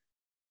year.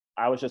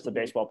 I was just a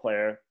baseball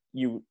player.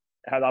 You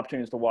had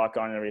opportunities to walk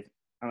on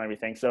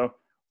everything. So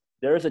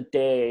there was a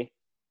day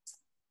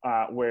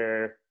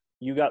where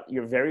you got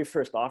your very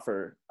first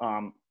offer.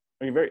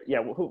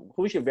 Who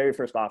was your very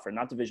first offer?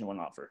 Not Division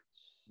I offer.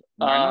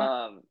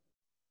 Minot?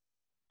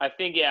 I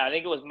think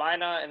it was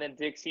Minot and then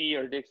Dixie,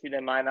 or Dixie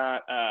then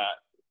Minot.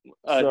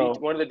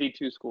 One of the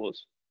D2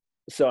 schools.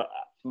 So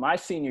my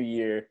senior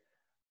year,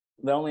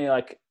 the only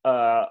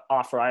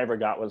offer I ever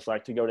got was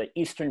to go to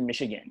Eastern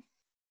Michigan.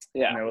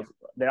 Yeah. And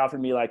they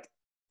offered me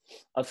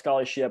a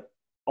scholarship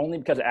only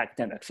because of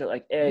academics. So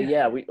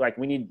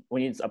we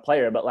need a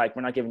player, but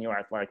we're not giving you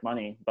athletic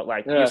money, but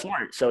you're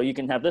smart, so you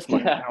can have this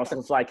money. And I was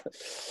just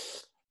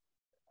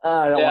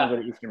I don't want to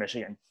go to Eastern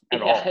Michigan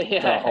at all.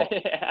 So,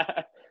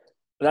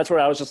 that's where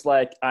I was just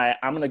I'm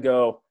gonna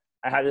go.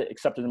 I had it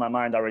accepted in my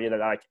mind already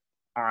that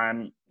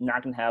I'm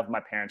not gonna have my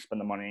parents spend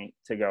the money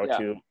to go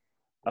to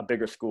a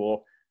bigger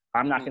school.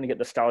 I'm not gonna get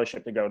the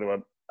scholarship to go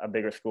to a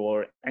bigger school,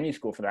 or any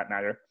school for that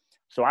matter.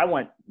 So I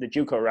went the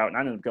JUCO route, and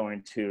I ended up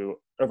going to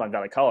Irvine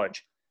Valley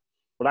College.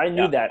 But I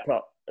knew that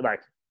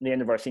the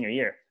end of our senior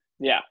year.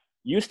 Yeah.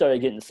 You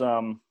started getting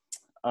some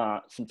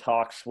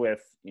talks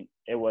with,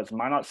 it was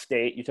Minot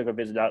State. You took a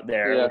visit out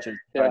there, which is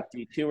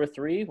D2 or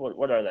 3.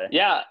 What are they?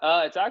 Yeah,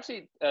 it's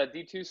actually a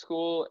D2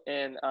 school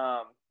in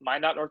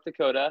Minot, North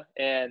Dakota.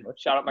 And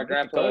shout out, my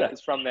grandpa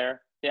is from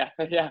there. Yeah,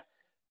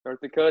 North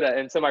Dakota.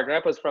 And so my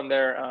grandpa's from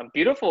there.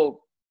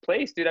 Beautiful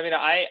place, dude. I mean,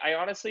 I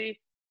honestly,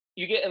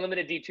 you get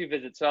unlimited D2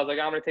 visits. So I was I'm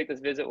going to take this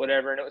visit,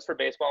 whatever. And it was for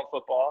baseball and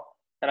football.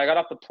 And I got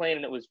off the plane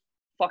and it was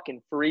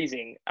fucking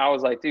freezing. I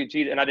was like, dude,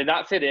 geez. And I did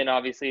not fit in,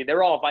 obviously. They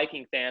were all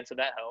Viking fans, so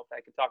that helped.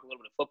 I could talk a little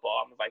bit of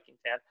football. I'm a Viking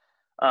fan.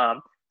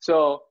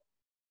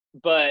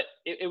 But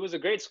it was a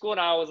great school. And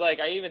I was I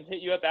even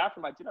hit you up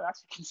after. I'm dude, I'm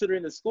actually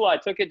considering the school. I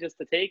took it just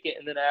to take it.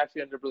 And then I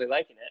actually ended up really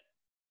liking it.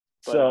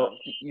 But, so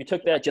you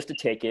took that just to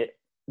take it.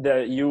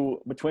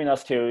 Between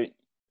us two,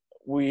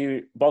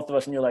 both of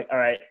us knew all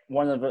right,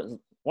 one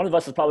of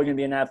us is probably going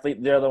to be an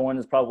athlete. The other one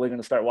is probably going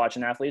to start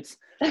watching athletes.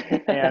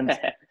 And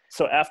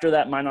so after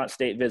that Minot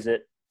State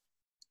visit,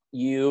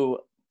 you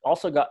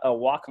also got a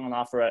walk-on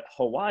offer at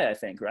Hawaii, I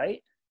think,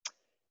 right?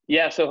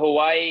 Yeah. So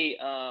Hawaii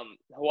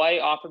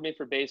offered me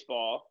for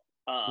baseball.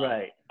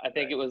 Right. I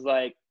think it was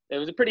it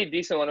was a pretty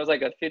decent one. It was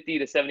a 50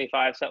 to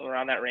 75, something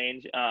around that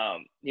range.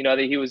 That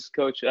he was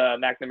Coach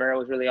McNamara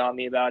was really on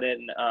me about it.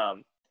 And I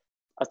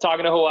was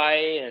talking to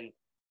Hawaii, and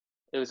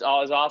it was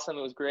awesome.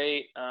 It was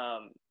great.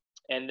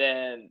 And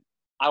then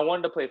I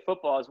wanted to play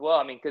football as well.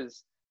 I mean,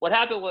 because what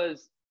happened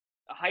was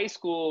high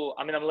school,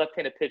 I'm a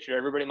left-handed pitcher.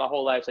 Everybody my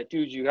whole life is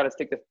dude, you got to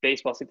stick to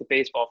baseball.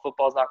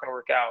 Football's not going to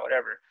work out,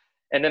 whatever.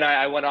 And then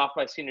I went off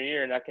my senior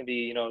year, and that can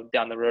be,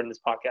 down the road in this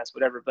podcast,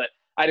 whatever. But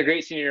I had a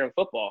great senior year in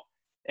football.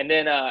 And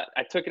then I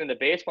took it into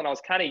baseball, and I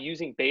was kind of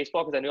using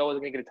baseball because I knew I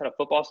wasn't going to get a ton of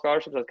football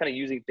scholarships. I was kind of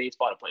using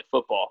baseball to play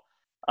football.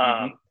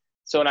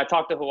 So when I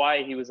talked to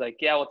Hawaii, he was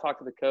yeah, we'll talk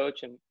to the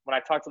coach. And when I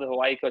talked to the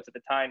Hawaii coach at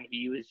the time,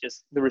 he was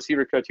just the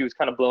receiver coach. He was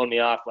kind of blowing me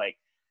off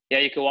yeah,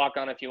 you can walk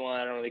on if you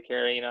want. I don't really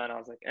care, And I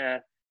was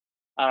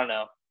I don't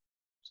know.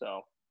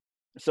 So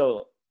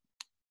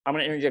I'm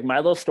going to interject my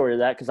little story to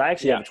that, because I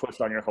actually have a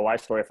twist on your Hawaii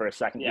story for a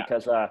second,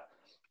 because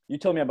you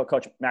told me about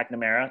Coach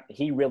McNamara.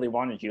 He really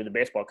wanted you, the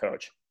baseball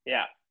coach.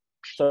 Yeah.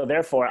 So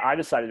therefore, I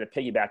decided to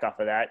piggyback off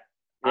of that.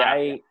 Yeah.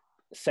 I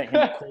sent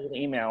him a cold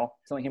email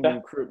telling him to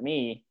recruit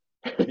me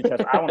because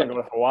I want to go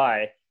to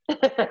Hawaii,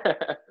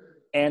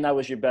 and I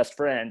was your best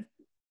friend,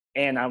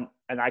 and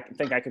I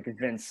think I could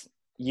convince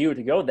you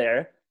to go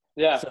there.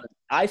 Yeah. So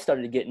I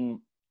started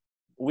getting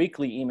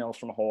weekly emails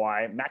from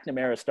Hawaii.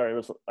 McNamara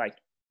started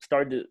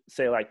to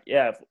say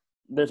yeah,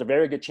 there's a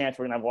very good chance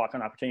we're gonna have a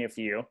walk-on opportunity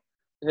for you.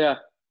 Yeah.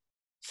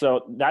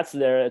 So that's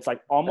there. It's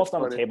almost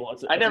on the table.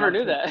 I never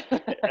knew that.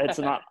 It's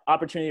an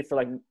opportunity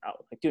for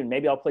dude,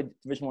 maybe I'll play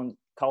Division I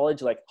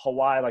college,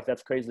 Hawaii.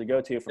 That's crazy to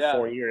go to for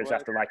 4 years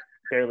after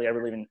barely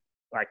ever leaving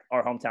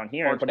our hometown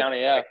here. Orange County,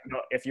 yeah.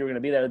 If you were going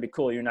to be there, it'd be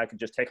cool. You and I could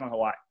just take on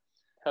Hawaii.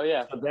 Hell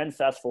yeah. So then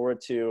fast forward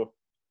to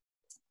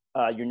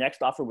your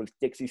next offer was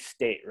Dixie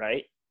State,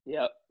 right?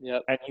 Yep.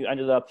 And you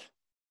ended up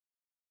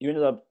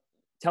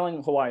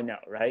telling Hawaii no,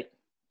 right?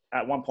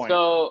 At one point.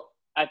 So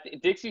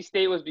Dixie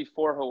State was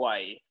before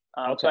Hawaii.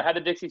 So I had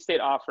the Dixie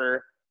State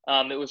offer.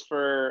 It was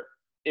for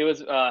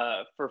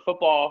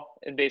football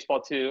and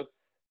baseball too.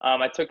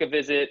 I took a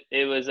visit.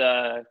 It was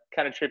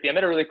kind of trippy.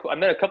 I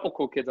met a couple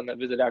cool kids on that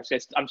visit.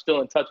 Actually, I'm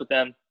still in touch with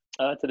them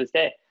to this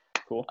day.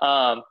 Cool.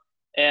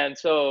 And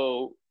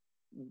so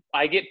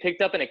I get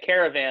picked up in a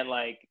caravan.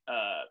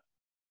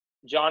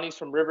 Johnny's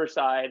from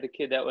Riverside, the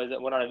kid that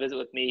went on a visit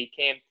with me.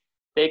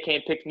 They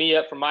came, picked me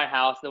up from my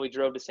house, and then we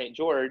drove to St.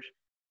 George.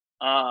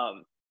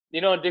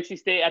 Dixie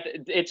State,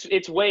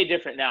 it's way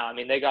different now. I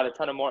mean, they got a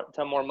ton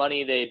more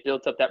money. They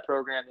built up that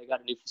program. They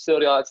got a new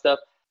facility, all that stuff.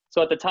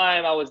 So at the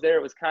time I was there,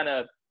 it was kind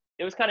of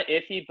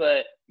iffy,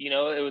 but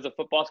it was a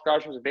football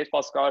scholarship, it was a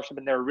baseball scholarship,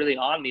 and they were really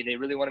on me. They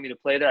really wanted me to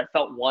play there. I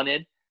felt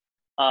wanted.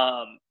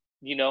 And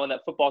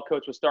that football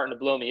coach was starting to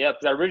blow me up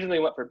because I originally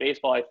went for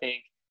baseball, I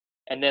think.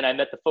 And then I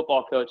met the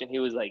football coach and he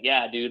was like,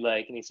 yeah, dude,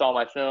 like, and he saw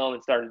my film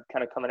and started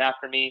kind of coming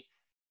after me.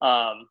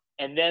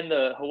 And then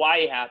the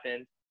Hawaii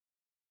happened.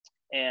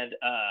 And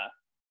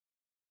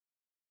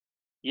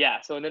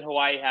and then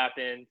Hawaii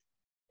happened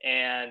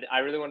and I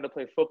really wanted to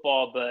play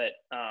football, but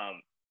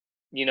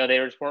they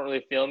just weren't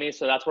really feeling me.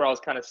 So that's where I was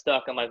kind of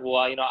stuck. I'm like, well,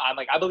 I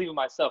believe in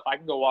myself. I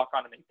can go walk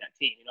on and make that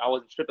team. I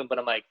wasn't tripping, but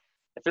I'm like,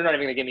 if they're not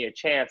even gonna give me a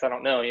chance, I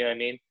don't know. You know what I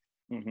mean?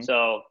 Mm-hmm.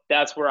 So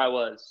that's where I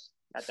was.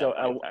 So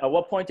at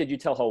what point did you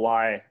tell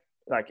Hawaii,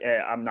 like, hey,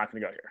 I'm not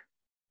gonna go here?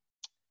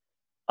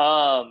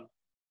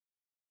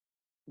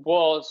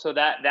 Well, so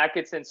that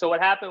gets in. So what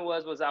happened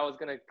was I was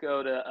gonna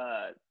go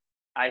to.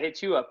 I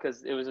hit you up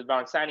because it was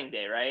around signing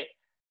day, right?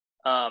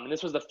 And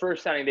this was the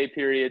first signing day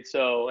period.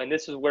 So, and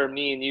this is where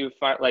me and you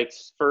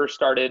first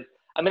started.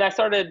 I mean, I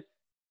started.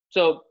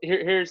 So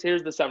here's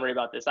the summary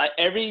about this.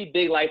 Every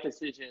big life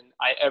decision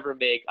I ever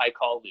make, I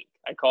call Luke.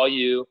 I call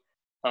you.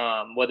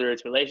 Whether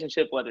it's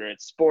relationship, whether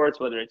it's sports,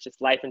 whether it's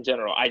just life in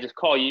general, I just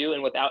call you,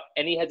 and without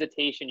any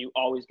hesitation, you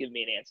always give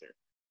me an answer.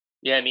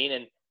 You know what I mean?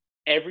 And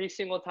every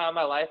single time in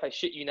my life, I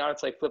shit you not,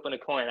 it's like flipping a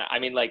coin. I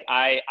mean, like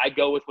I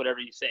go with whatever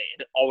you say,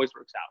 and it always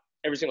works out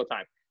every single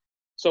time.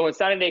 So when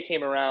signing day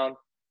came around,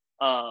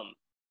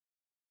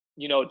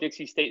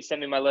 Dixie State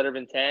sent me my letter of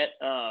intent.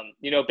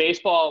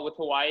 Baseball with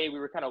Hawaii, we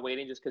were kind of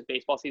waiting just because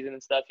baseball season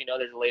and stuff,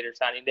 there's a later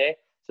signing day.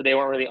 So they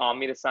weren't really on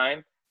me to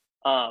sign.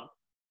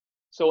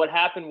 So what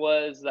happened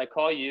was I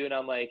call you and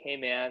I'm like, hey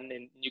man,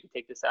 and you can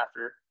take this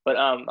after. But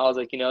I was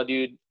like,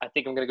 dude, I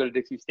think I'm going to go to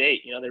Dixie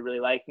State. They really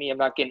like me. I'm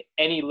not getting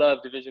any love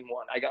Division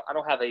I. I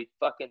don't have a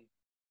fucking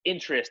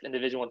interest in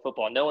Division I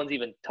football. No one's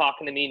even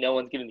talking to me. No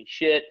one's giving me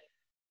shit.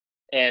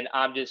 And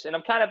I'm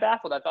kind of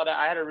baffled. I thought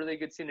I had a really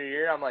good senior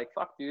year. I'm like,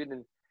 fuck, dude.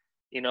 And,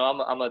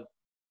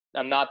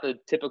 I'm not the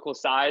typical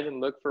size and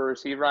look for a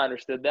receiver. I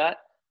understood that.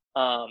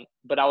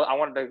 But I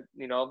wanted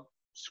to,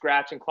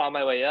 scratch and claw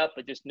my way up,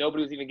 but just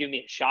nobody was even giving me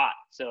a shot.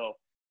 So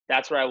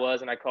that's where I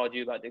was, and I called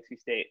you about Dixie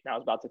State, and I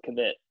was about to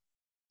commit.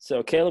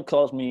 So Caleb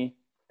calls me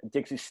at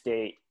Dixie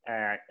State,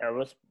 and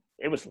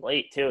it was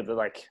late too.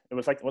 Wasn't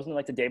it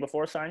like the day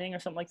before signing or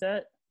something like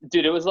that?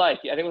 Dude, I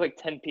think it was like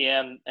 10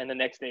 p.m. and the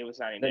next day was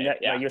signing day.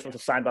 Yeah, you were supposed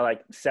to sign by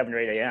like 7 or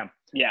 8 a.m.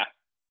 Yeah.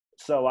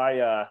 So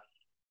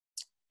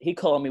he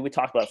called me. We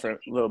talked about it for a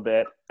little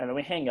bit, and then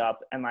we hang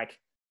up, and like,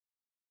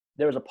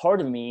 there was a part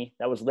of me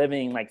that was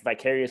living like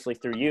vicariously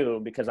through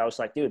you because I was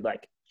like, dude,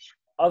 like,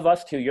 of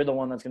us two, you're the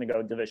one that's going to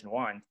go to Division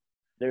I.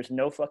 There's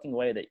no fucking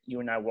way that you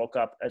and I woke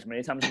up as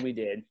many times as we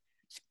did,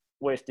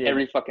 wasted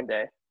every fucking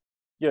day.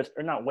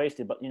 Or not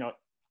wasted, but,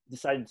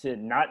 decided to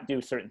not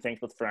do certain things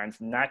with friends,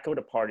 not go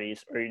to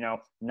parties, or,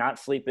 not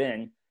sleep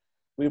in.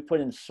 We put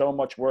in so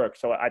much work.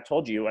 So I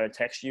told you, I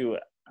text you,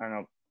 I don't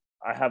know,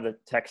 I have the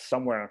text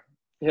somewhere.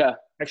 Yeah.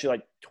 Actually,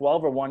 like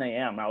 12 or 1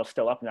 a.m., I was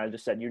still up, and I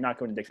just said, you're not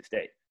going to Dixie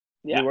State.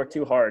 Yeah. You worked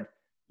too hard.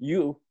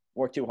 You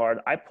worked too hard.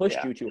 I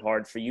pushed you too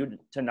hard for you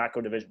to not go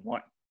Division I.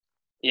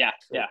 Yeah,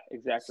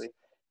 exactly.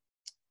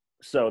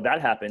 So that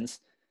happens.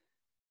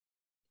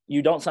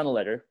 You don't sign a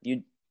letter.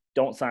 You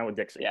don't sign with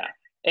Dixie. Yeah.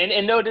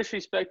 And no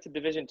disrespect to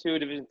Division II,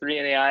 Division III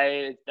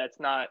NAIA. That's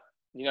not,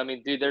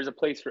 dude, there's a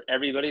place for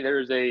everybody.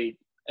 There's a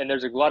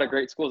lot of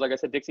great schools. Like I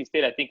said, Dixie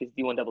State, I think, is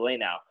D1AA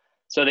now.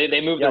 So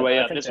they moved their way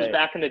up. This was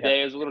back in the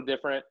day. It was a little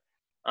different.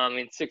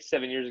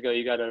 6-7 years ago,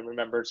 you got to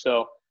remember.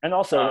 So, and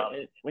also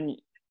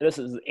this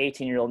is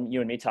 18-year-old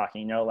you and me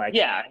talking, like,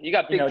 yeah, you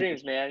got big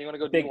dreams, man. You want to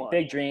go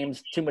big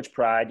dreams, too much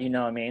pride. You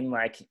know what I mean?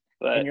 Like,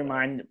 in your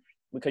mind,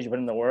 because you put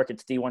in the work,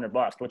 it's D1 or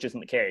bust, which isn't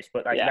the case.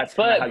 But like, that's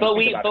but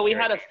we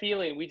had a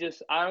feeling.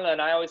 I don't know,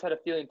 and I always had a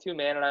feeling too,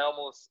 man. And I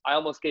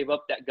almost gave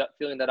up that gut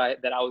feeling that I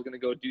was going to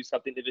go do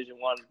something Division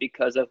I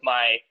because of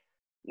my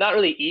not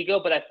really ego,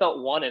 but I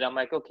felt wanted. I'm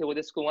like, okay, well,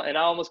 this school, and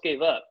I almost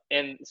gave up.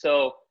 And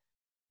so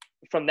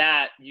from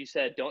that, you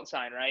said don't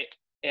sign, right?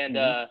 And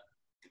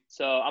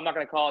so I'm not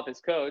going to call out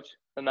this coach.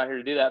 I'm not here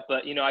to do that.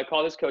 But, I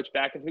call this coach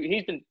back, and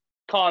he's been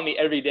calling me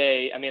every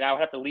day. I mean, I would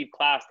have to leave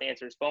class to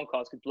answer his phone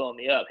calls because blowing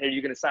me up. Hey, are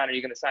you going to sign? Are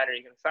you going to sign? Are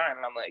you going to sign?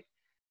 And I'm like,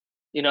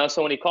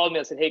 so when he called me,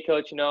 I said, hey,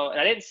 coach, and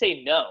I didn't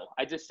say no.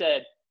 I just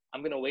said,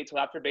 I'm going to wait till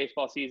after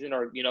baseball season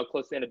or,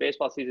 close to the end of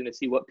baseball season to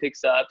see what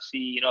picks up,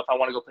 see, if I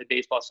want to go play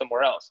baseball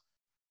somewhere else.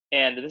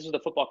 And this was the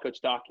football coach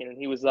talking, and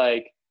he was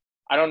like,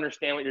 I don't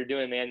understand what you're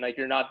doing, man. Like,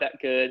 you're not that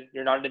good.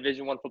 You're not a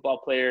Division I football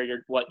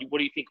player. What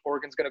do you think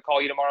Oregon's going to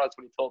call you tomorrow? That's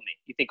what he told me.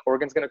 You think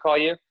Oregon's going to call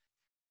you?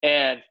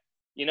 And,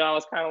 I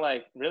was kind of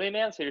like, really,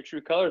 man? So your true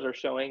colors are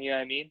showing, you know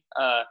what I mean?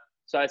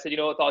 So I said,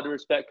 with all due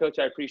respect, coach,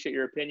 I appreciate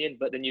your opinion,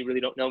 but then you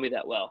really don't know me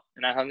that well.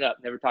 And I hung up,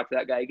 never talked to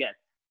that guy again.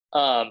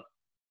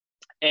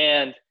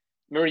 And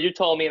remember you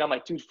told me, and I'm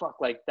like, dude, fuck,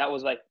 like, that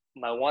was like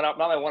not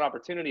my one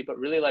opportunity, but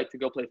really like to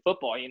go play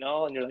football,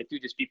 And you're like,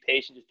 dude, just be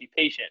patient.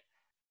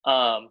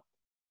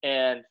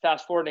 And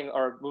fast forwarding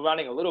or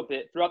rewinding a little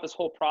bit, throughout this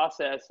whole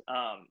process,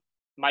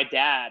 my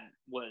dad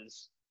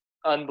was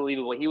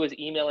unbelievable. He was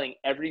emailing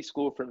every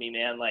school for me,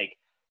 man. Like,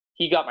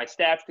 he got my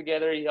stats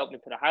together. He helped me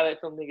put a highlight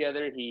film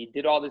together. He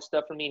did all this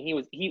stuff for me.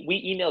 And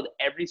we emailed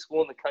every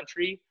school in the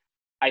country,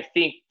 I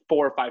think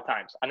 4 or 5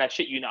 times. And I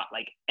shit you not,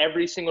 like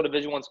every single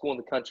Division I school in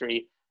the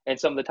country and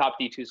some of the top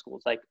D2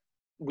 schools. Like,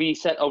 we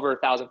sent over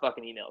 1,000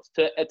 fucking emails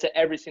to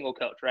every single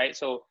coach, right?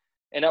 So,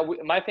 and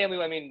my family,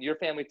 I mean, your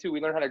family too,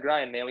 we learn how to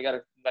grind, man. We got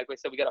to, like I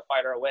said, we got to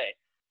fight our way.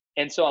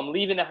 And so I'm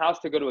leaving the house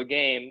to go to a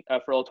game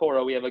for El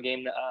Toro. We have a game.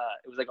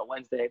 It was like a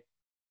Wednesday.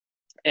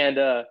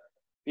 And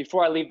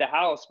before I leave the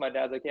house, my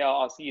dad's like, yeah,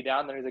 I'll see you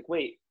down there. He's like,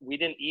 wait, we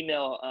didn't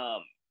email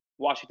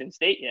Washington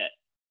State yet.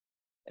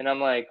 And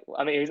I'm like,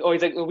 I mean, he's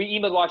like, we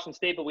emailed Washington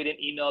State, but we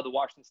didn't email the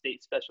Washington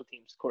State special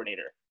teams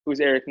coordinator, who's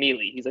Eric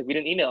Mealy. He's like, we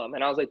didn't email him.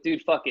 And I was like,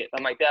 dude, fuck it.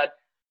 I'm like, Dad,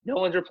 no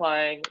one's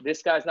replying.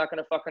 This guy's not going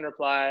to fucking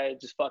reply.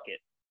 Just fuck it.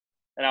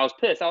 And I was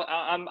pissed.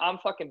 I'm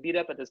fucking beat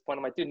up at this point.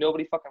 I'm like, dude,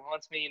 nobody fucking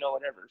wants me,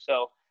 whatever.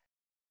 So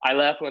I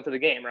left, went to the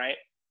game, right?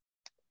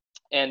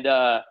 And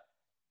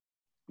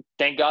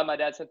thank God my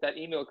dad sent that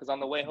email, because on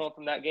the way home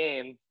from that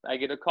game, I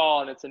get a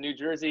call, and it's a New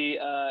Jersey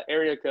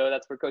area code.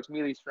 That's where Coach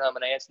Mealy's from.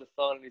 And I answer the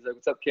phone, and he's like,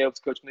 what's up, Caleb? It's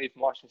Coach Mealy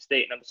from Washington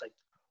State. And I'm just like,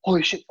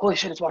 holy shit,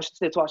 it's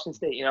Washington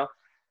State,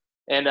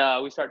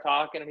 And we start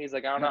talking, and he's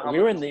like, I don't know how we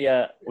were in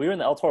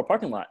the El Toro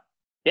parking lot.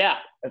 Yeah.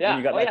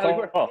 You got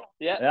that call?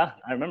 Yeah,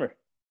 I remember.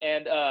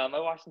 And my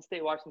Washington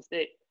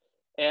State.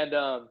 And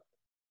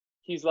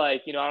he's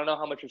like, I don't know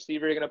how much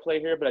receiver you're going to play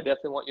here, but I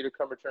definitely want you to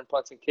come return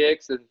punts and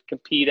kicks and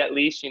compete at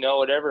least,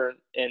 whatever.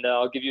 And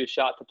I'll give you a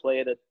shot to play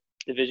at a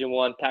Division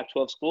I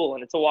Pac-12 school.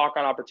 And it's a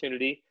walk-on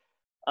opportunity.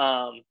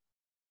 And,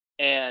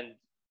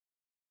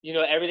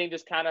 everything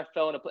just kind of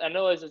fell into place. I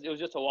know it was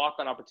just a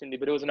walk-on opportunity,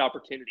 but it was an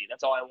opportunity.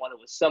 That's all I wanted,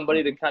 was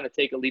somebody to kind of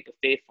take a leap of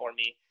faith for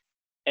me.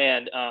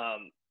 And,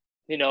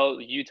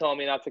 you told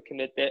me not to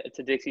commit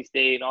to Dixie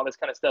State and all this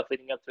kind of stuff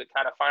leading up to it,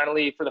 kind of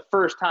finally, for the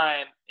first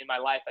time in my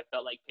life, I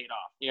felt like paid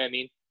off. You know what I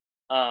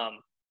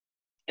mean?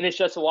 And it's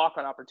just a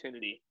walk-on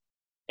opportunity.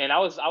 And I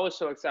was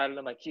so excited.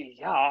 I'm like,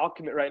 yeah, I'll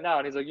commit right now.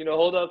 And he's like,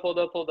 hold up.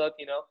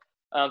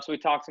 So we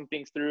talked some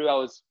things through. I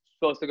was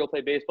supposed to go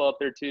play baseball up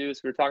there too.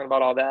 So we were talking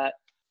about all that.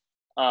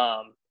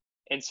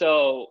 And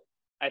so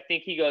I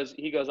think he goes,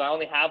 I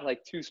only have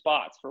like 2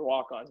 spots for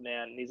walk-ons,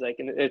 man. And he's like,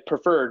 and it's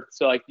preferred.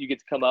 So like, you get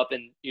to come up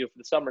and, for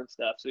the summer and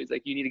stuff. So he's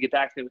like, you need to get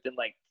back to me within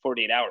like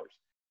 48 hours.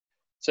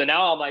 So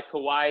now I'm like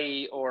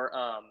Hawaii or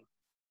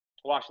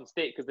Washington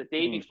State. Cause the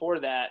day before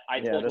that, I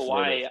told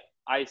Hawaii,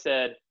 I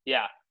said,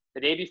 the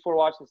day before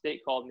Washington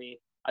State called me,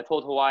 I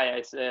told Hawaii,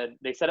 I said,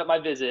 they set up my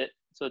visit.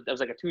 So that was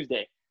like a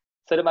Tuesday,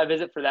 set up my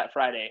visit for that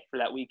Friday, for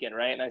that weekend.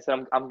 Right. And I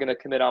said, I'm going to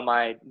commit on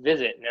my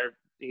visit. And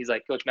he's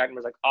like, Coach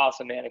McNamara's like,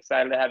 awesome, man.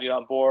 Excited to have you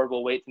on board.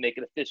 We'll wait to make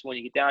it official when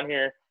you get down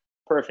here.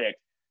 Perfect.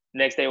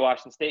 Next day,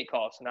 Washington State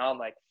calls. So now I'm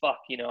like, fuck,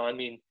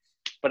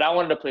 but I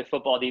wanted to play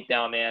football deep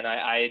down, man.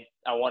 I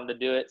wanted to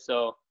do it.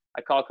 So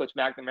I called Coach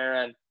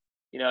McNamara, and,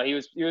 he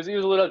was a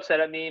little upset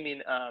at me. I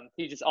mean,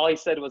 all he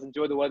said was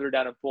enjoy the weather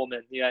down in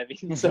Pullman. You know what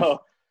I mean?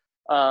 So,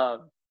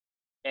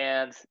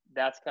 and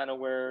that's kind of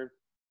where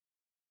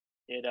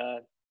it,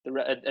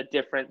 a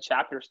different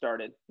chapter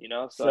started,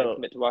 so I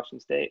commit to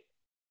Washington State.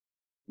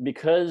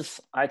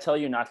 Because I tell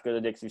you not to go to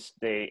Dixie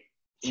State,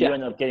 you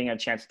end up getting a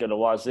chance to go to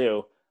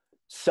Wazoo.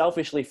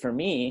 Selfishly for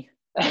me,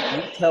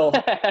 you tell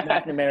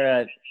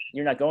McNamara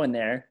you're not going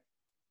there.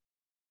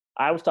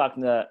 I was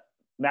talking to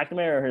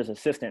McNamara or his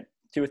assistant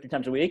 2 or 3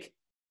 times a week.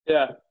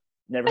 Yeah.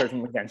 Never heard from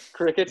him again.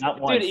 Crickets. Not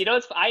once. Dude,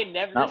 I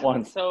never. Not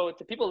once. So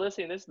to people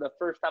listening, this is the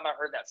first time I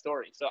heard that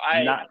story. So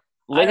not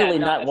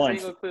had once.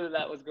 A single clue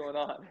that was going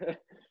on.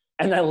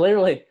 And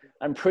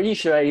I'm pretty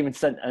sure I even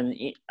sent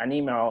an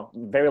email.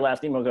 Very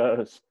last email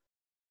goes,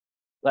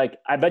 like,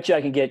 I bet you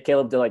I can get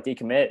Caleb to like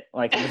decommit.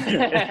 Like,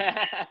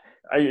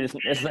 is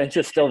it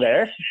just still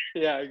there?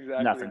 Yeah,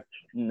 exactly.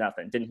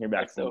 Nothing. Didn't hear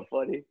back. That's so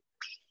funny.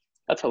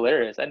 That's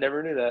hilarious. I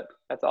never knew that.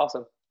 That's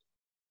awesome.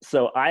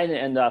 So I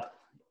ended up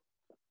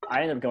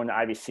going to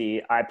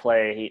IVC. I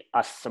play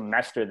a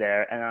semester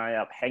there, and I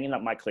end up hanging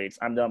up my cleats.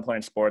 I'm done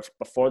playing sports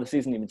before the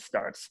season even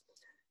starts.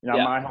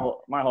 My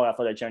whole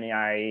athletic journey,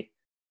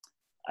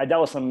 I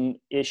dealt with some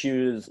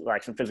issues,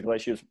 like some physical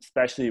issues,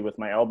 especially with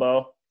my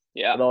elbow.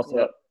 Yeah. But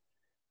also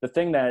the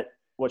thing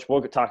which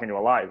we're talking to a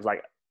lot, is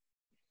like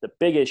the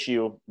big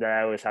issue that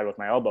I always had with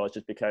my elbow is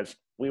just because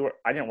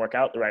I didn't work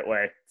out the right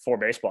way for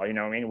baseball. You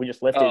know what I mean? We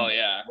just lifted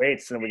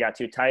weights and we got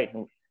too tight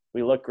and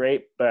we looked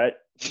great, but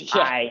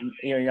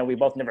we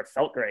both never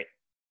felt great.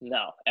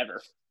 No,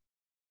 ever.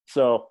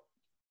 So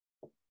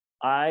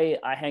I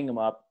hang them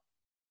up.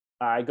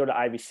 I go to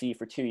IVC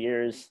for 2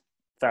 years.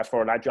 Fast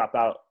forward, I drop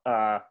out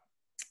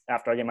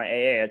after I get my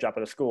AA. I drop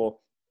out of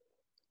school,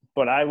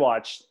 but I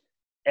watched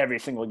every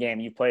single game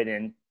you played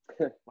in,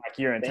 like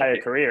your entire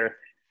career.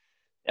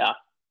 Yeah.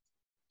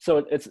 So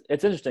it's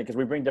interesting because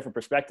we bring different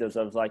perspectives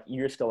of like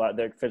you're still out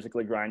there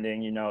physically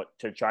grinding,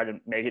 to try to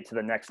make it to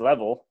the next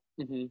level.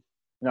 Mm-hmm. You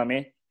know what I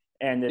mean?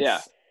 And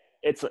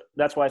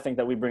that's why I think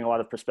that we bring a lot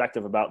of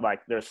perspective about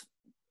like there's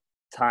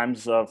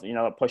times of, you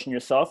know, pushing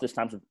yourself, there's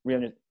times of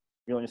reeling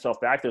yourself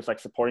back, there's like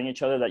supporting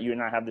each other, that you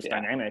and I have this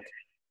dynamic.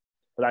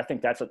 But I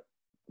think that's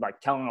like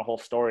telling a whole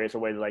story is a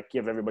way to like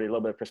give everybody a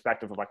little bit of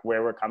perspective of like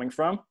where we're coming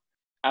from.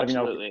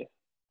 Absolutely.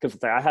 Because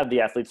you know, I have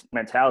the athlete's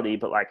mentality,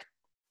 but like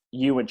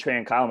you and Trey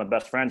and Kyle, my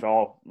best friends,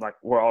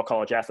 we're all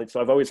college athletes.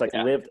 So I've always like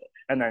lived.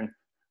 And then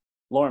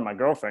Lauren, my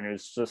girlfriend,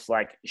 who's just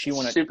like, she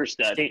won a super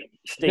stud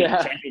state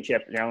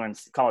championship, you know, in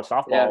college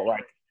softball,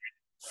 like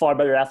far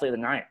better athlete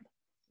than I am.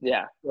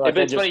 Yeah. Like,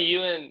 but it's funny,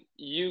 you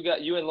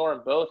and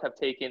Lauren both have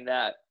taken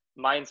that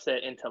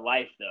mindset into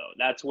life though.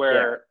 That's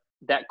where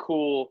that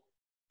cool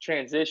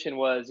transition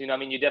was, you know, I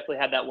mean, you definitely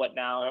had that what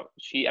now.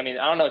 I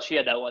don't know if she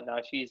had that what now.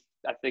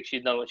 I think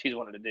she's done what she's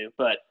wanted to do.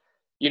 But,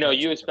 you know,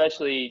 you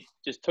especially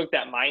just took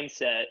that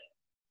mindset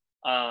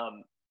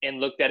and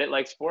looked at it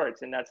like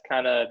sports. And that's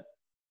kind of,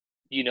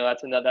 you know,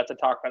 that's a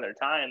talk for another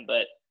time.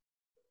 But,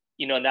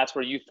 you know, and that's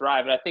where you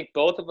thrive. And I think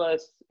both of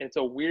us, it's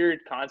a weird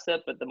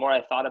concept, but the more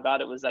I thought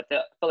about it was I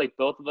felt like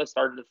both of us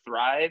started to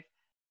thrive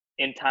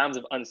in times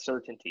of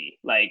uncertainty.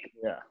 Like,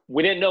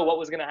 we didn't know what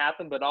was going to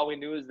happen, but all we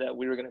knew is that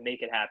we were going to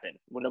make it happen,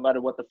 no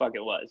matter what the fuck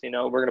it was. You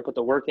know, we're going to put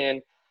the work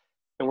in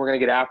and we're going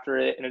to get after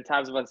it. And in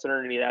times of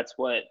uncertainty, that's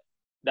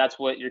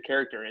what your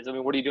character is. I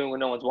mean, what are you doing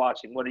when no one's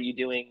watching? What are you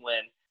doing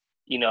when,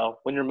 you know,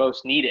 when you're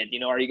most needed? You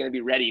know, are you going to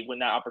be ready when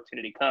that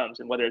opportunity comes?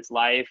 And whether it's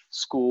life,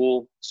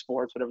 school,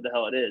 sports, whatever the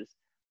hell it is.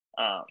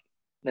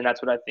 And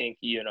that's what I think,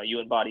 you know, you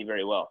embody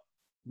very well.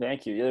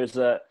 Thank you. There's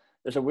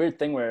a weird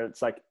thing where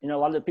it's like, you know,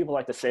 a lot of people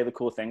like to say the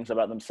cool things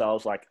about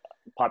themselves, like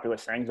popular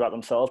sayings about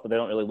themselves, but they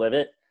don't really live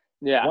it.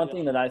 Yeah. One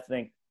thing that I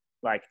think,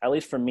 like, at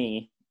least for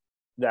me,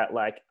 that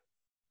like,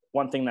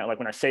 one thing that like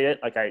when I say it,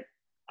 like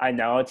I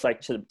know it's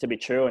like to be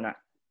true, and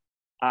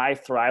I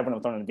thrive when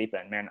I'm thrown in the deep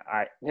end, man.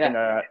 In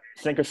a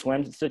sink or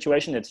swim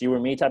situation, it's you or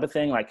me type of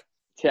thing. Like,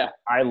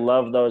 I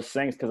love those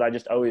things because I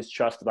just always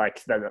trust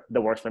like that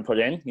the work's been put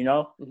in, you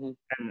know? Mm-hmm.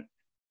 And,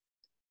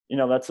 you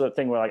know, that's the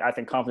thing where like I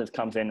think confidence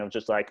comes in of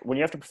just like when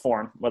you have to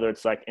perform, whether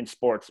it's like in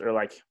sports or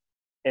like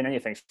in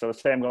anything. So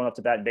let's say I'm going up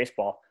to bat in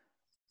baseball,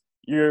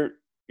 you're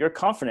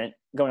confident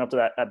going up to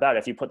that at bat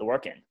if you put the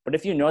work in. But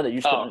if you know that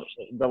you spent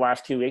the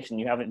last 2 weeks and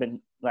you haven't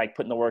been like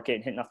putting the work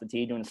in, hitting off the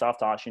tee, doing soft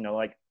toss, you know,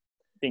 like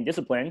being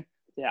disciplined.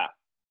 Yeah.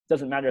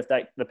 Doesn't matter if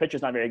the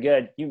pitcher's not very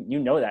good. You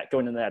know that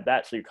going into that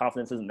bat, so your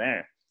confidence isn't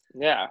there.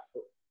 Yeah.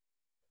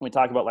 When we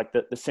talk about like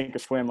the sink or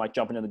swim, like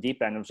jumping in the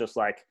deep end, it was just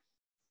like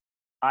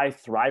I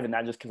thrive in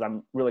that just because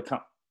I'm really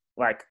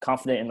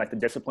confident in like the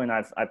discipline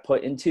I've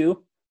put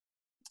into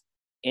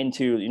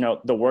you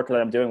know the work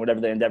that I'm doing, whatever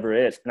the endeavor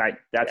is, and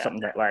that's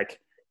something that like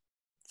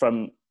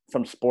from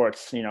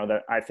sports, you know,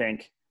 that I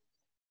think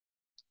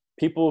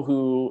people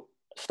who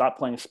stop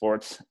playing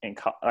sports in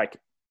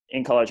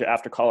college or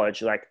after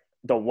college, like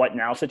the what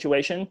now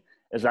situation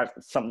is that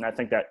something I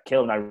think that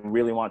Caleb and I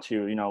really want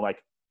to, you know,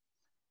 like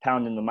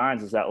pound in the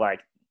minds is that like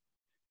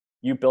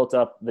you built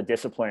up the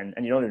discipline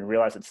and you don't even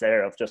realize it's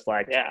there of just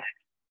like,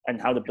 and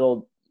how to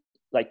build,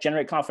 like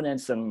generate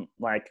confidence and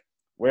like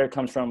where it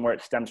comes from, where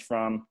it stems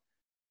from.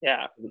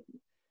 Yeah.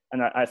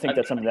 And I think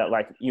that's something that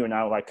like you and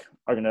I like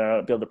are going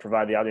to be able to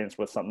provide the audience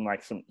with something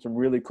like some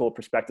really cool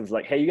perspectives.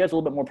 Like, hey, you guys are a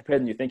little bit more prepared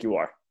than you think you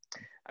are.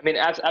 I mean,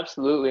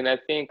 absolutely. And I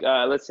think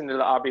listening to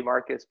the Aubrey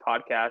Marcus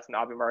podcast, and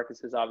Aubrey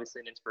Marcus is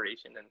obviously an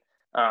inspiration,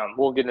 and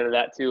we'll get into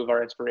that too of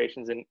our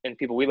inspirations and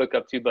people we look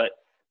up to. But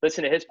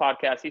listen to his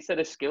podcast. He said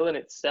a skill in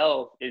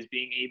itself is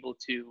being able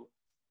to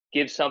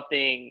give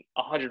something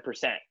 100%.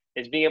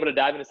 Is being able to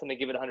dive into something,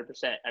 give it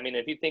 100%. I mean,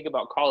 if you think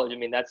about college, I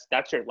mean, that's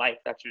your life,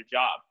 that's your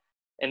job.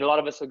 And a lot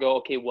of us will go,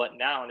 okay, what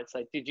now? And it's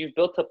like, dude, you've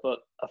built up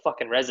a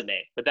fucking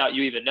resume without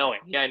you even knowing.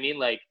 You know what I mean?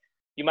 Like,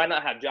 you might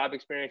not have job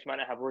experience, you might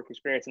not have work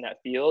experience in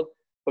that field,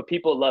 but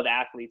people love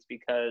athletes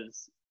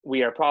because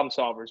we are problem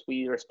solvers.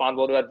 We respond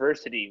well to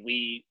adversity.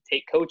 We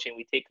take coaching.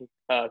 We take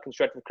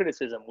constructive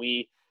criticism.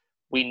 We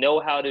know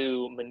how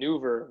to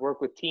maneuver, work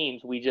with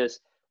teams. We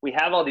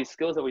have all these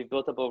skills that we've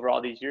built up over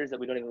all these years that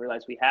we don't even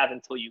realize we have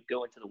until you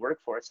go into the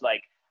workforce.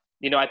 Like,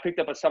 you know, I picked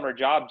up a summer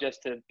job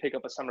just to pick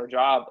up a summer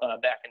job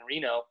back in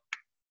Reno.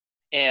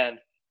 And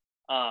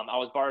I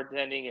was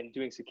bartending and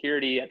doing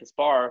security at this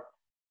bar,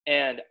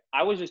 and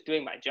I was just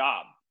doing my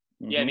job.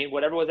 Mm-hmm. Yeah, I mean,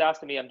 whatever was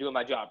asked of me, I'm doing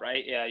my job,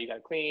 right? Yeah, you got to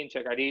clean,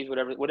 check IDs,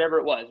 whatever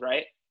it was,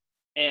 right?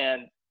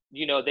 And,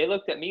 you know, they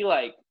looked at me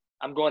like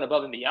I'm going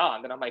above and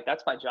beyond. And I'm like,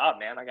 that's my job,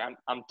 man. Like,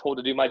 I'm told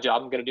to do my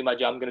job. I'm going to do my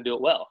job. I'm going to do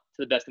it well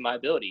to the best of my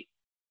ability.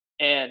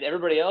 And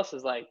everybody else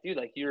is like, dude,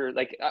 like you're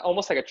like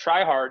almost like a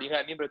try hard, you know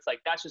what I mean? But it's like,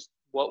 that's just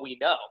what we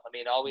know. I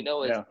mean, all we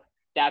know is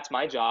that's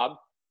my job.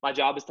 My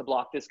job is to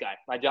block this guy.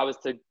 My job is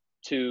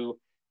to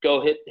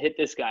go hit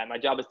this guy. My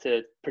job is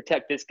to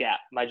protect this gap.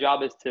 My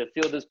job is to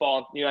field this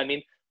ball. You know what I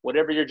mean?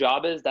 Whatever your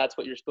job is, that's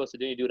what you're supposed to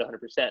do. You do it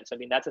 100%. So, I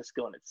mean, that's a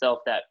skill in itself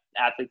that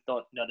athletes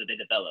don't know that they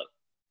develop.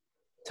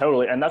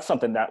 Totally. And that's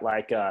something that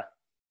like a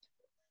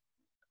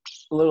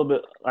little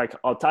bit like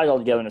I'll tie it all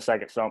together in a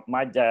second. So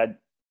my dad,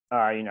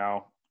 you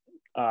know,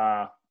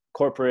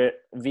 corporate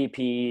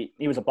VP.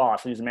 He was a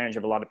boss. He was a manager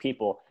of a lot of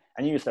people.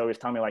 And he used to always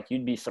tell me, like,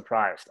 you'd be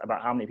surprised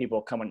about how many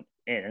people come in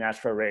and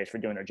ask for a raise for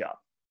doing their job.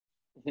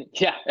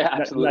 Yeah,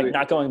 absolutely. Like,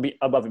 not going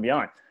above and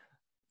beyond,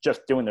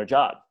 just doing their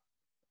job.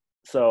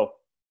 So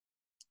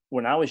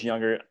when I was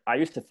younger, I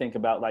used to think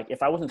about, like,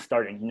 if I wasn't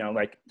starting,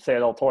 like, say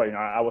at El Toro,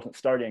 I wasn't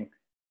starting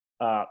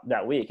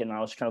that week, and I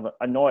was kind of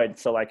annoyed.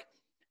 So, like,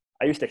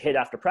 I used to hit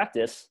after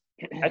practice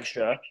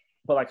extra,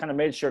 but I kind of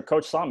made sure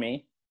coach saw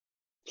me.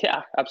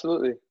 Yeah,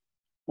 absolutely.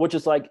 Which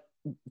is, like,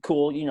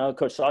 cool,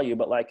 coach saw you,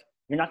 but, like,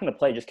 you're not going to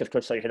play just because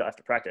coach saw you hit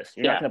after practice.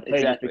 You're not going to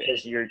play just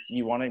because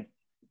you want to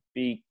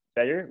be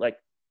better. Like,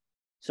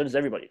 so does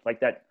everybody. Like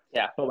that.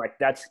 Yeah. But, like,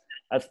 that's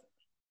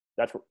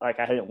like,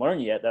 I hadn't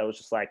learned yet. That was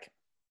just like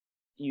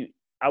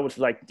I was,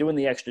 like, doing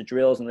the extra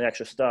drills and the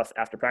extra stuff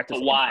after practice.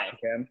 But why?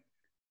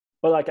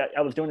 But, like,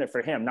 I was doing it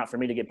for him, not for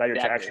me to get better,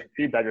 to actually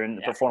be better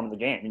and perform in the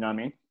game. You know what I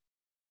mean?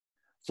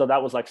 So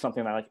that was, like,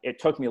 something that, like, it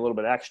took me a little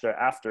bit extra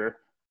after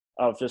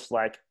of just,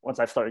 like, once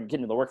I started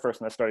getting to the workforce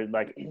and I started,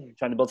 like,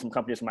 trying to build some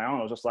companies of my own,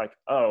 I was just like,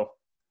 oh,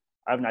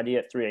 I have an idea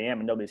at 3 a.m.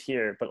 and nobody's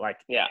here. But, like,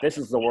 this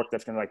is the work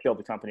that's going to, like, build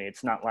the company.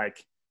 It's not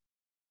like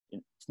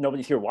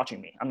nobody's here watching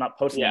me. I'm not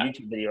posting a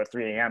YouTube video at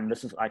 3 a.m.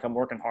 This is, like, I'm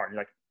working hard.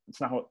 Like,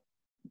 it's not how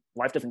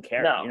life doesn't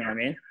care. No. You know what I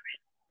mean?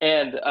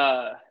 And,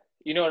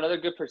 another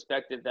good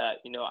perspective that,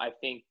 I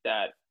think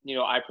that,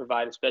 I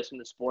provide, especially in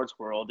the sports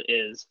world,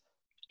 is,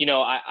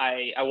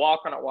 I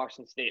walk on at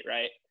Washington State,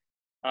 right?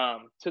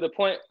 To the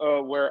point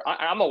where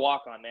I'm a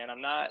walk-on, man.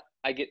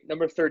 I get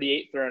number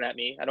 38 thrown at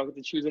me. I don't get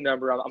to choose a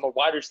number. I'm a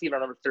wide receiver,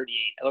 number 38.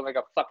 I look like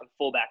a fucking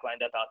fullback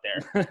lined up out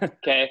there.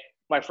 Okay.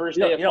 My first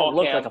day of fall camp. You don't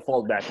look like a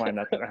fullback lined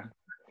up there.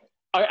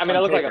 I mean, I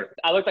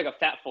look like a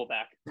fat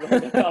fullback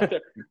out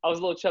there. I was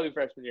a little chubby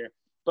freshman year,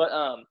 but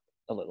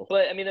a little.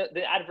 But I mean,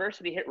 the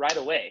adversity hit right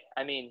away.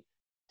 I mean,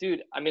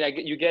 dude. I mean,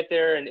 you get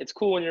there, and it's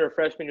cool when you're a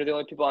freshman. You're the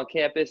only people on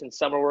campus, and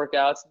summer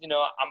workouts.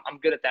 I'm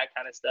good at that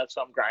kind of stuff,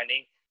 so I'm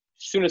grinding.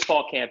 As soon as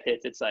fall camp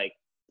hits, it's like,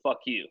 fuck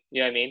you.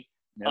 You know what I mean?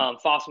 Yeah.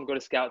 Fossum, go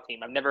to scout team.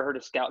 I've never heard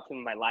of scout team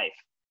in my life.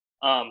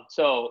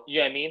 So, you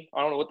know what I mean?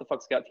 I don't know what the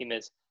fuck scout team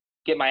is.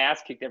 Get my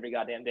ass kicked every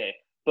goddamn day.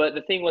 But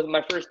the thing was,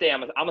 my first day,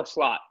 I'm a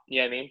slot.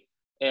 You know what I mean?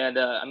 And,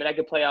 I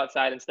could play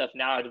outside and stuff.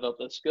 Now I developed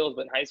those skills,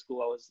 but in high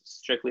school, I was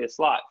strictly a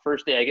slot.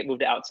 First day, I get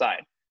moved to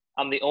outside.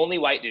 I'm the only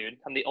white dude.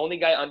 I'm the only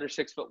guy under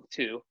 6'2".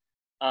 You know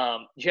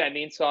what I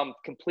mean? So I'm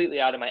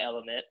completely out of my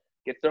element.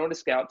 Get thrown to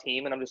scout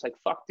team, and I'm just like,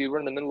 fuck, dude, we're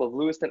in the middle of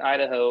Lewiston,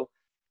 Idaho.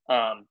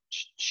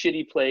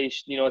 Shitty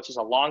place. It's just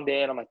a long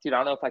day, and I'm like, dude, I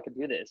don't know if I could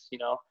do this,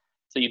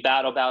 So you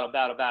battle.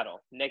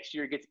 Next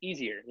year it gets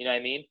easier, you know what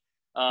I mean?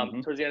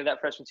 Towards the end of that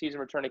freshman season,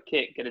 return a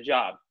kick, get a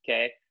job,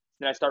 okay?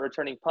 Then I start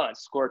returning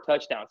punts, score a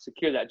touchdown,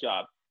 secure that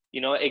job.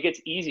 It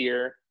gets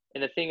easier,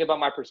 and the thing about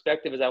my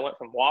perspective is I went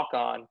from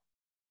walk-on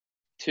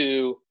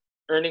to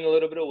earning a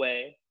little bit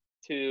away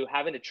to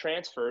having to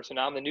transfer. So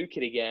now I'm the new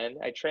kid again.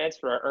 I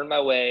transfer, I earn my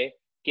way,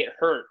 get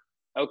hurt.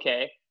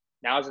 Okay,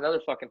 now is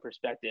another fucking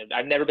perspective.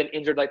 I've never been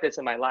injured like this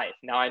in my life.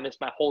 Now I missed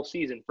my whole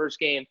season. First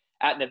game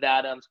at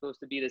Nevada, I'm supposed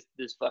to be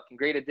this fucking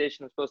great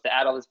addition. I'm supposed to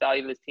add all this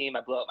value to this team.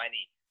 I blow up my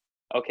knee.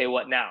 Okay,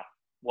 what now?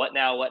 What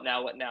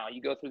now?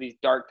 You go through these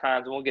dark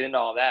times, and we'll get into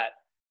all that.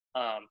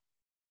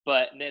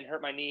 But then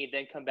hurt my knee,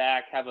 then come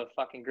back, have a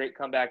fucking great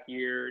comeback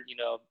year,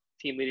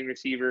 team leading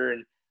receiver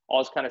and all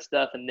this kind of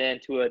stuff, and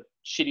then to a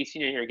shitty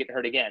senior year getting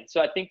hurt again.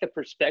 So I think the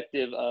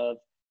perspective of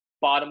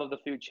bottom of the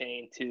food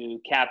chain to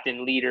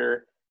captain,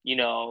 leader, you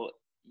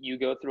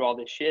go through all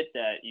this shit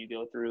that you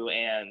go through,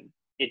 and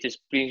it just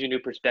brings you a new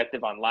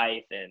perspective on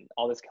life and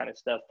all this kind of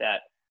stuff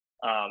that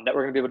that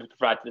we're going to be able to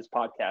provide to this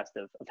podcast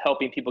of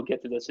helping people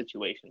get through those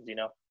situations,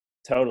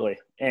 Totally.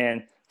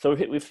 And so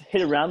we've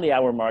hit around the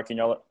hour mark,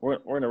 we're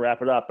going to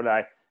wrap it up, but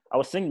I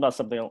was thinking about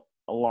something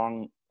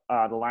along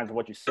the lines of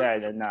what you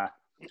said. And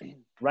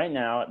right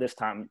now at this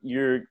time,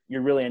 you're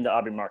really into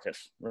Aubrey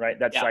Marcus, right?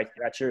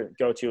 That's your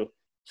go-to.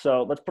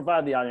 So let's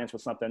provide the audience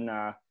with something.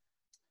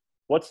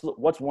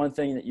 What's one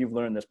thing that you've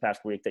learned this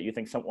past week that you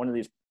think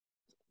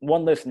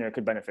one listener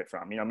could benefit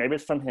from? Maybe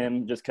it's from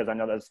him, just because I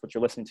know that's what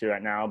you're listening to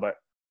right now, but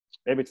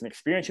maybe it's an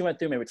experience you went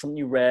through, maybe it's something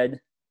you read.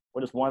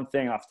 What is one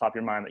thing off the top of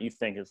your mind that you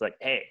think is like,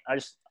 hey,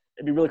 it'd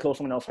be really cool if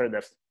someone else heard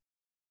this?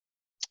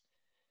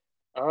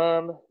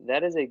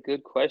 That is a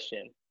good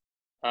question.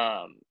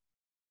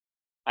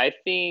 I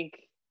think,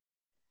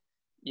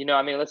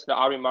 listen to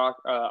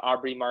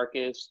Aubrey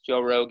Marcus,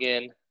 Joe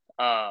Rogan.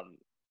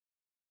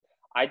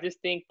 I just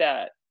think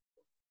that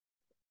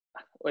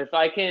if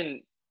I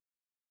can,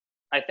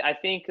 I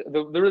think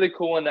the really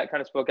cool one that kind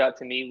of spoke out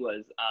to me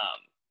was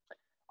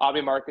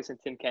Aubrey Marcus and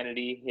Tim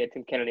Kennedy. He had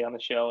Tim Kennedy on the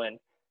show, and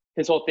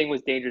his whole thing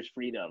was dangerous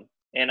freedom.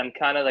 And I'm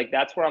kind of like,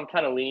 that's where I'm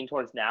kind of leaning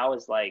towards now,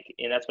 is like,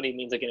 and that's what he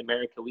means, like, in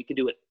America, we can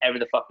do whatever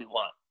the fuck we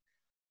want.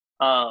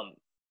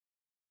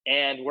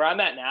 And where I'm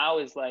at now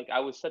is like, I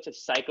was such a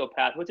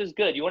psychopath, which is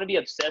good. You want to be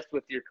obsessed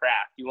with your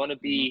craft. You want to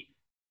be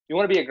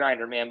a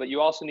grinder, man, but you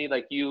also need,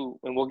 like, and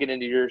we'll get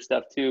into your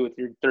stuff too with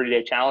your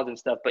 30-day challenge and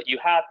stuff, but you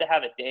have to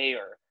have a day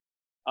or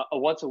a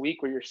once a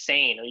week where you're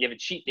sane, or you have a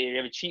cheat day, or you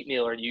have a cheat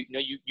meal, or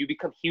you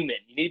become human.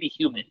 You need to be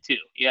human too.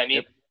 You know what I mean?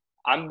 Yep.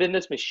 I've been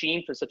this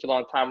machine for such a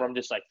long time where I'm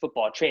just like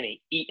football training,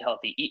 eat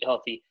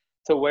healthy,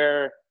 to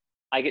where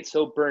I get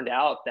so burned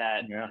out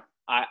that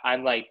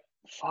I'm like,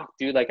 fuck,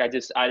 dude, like I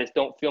just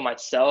don't feel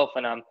myself,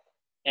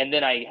 and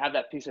then I have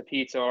that piece of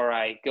pizza, or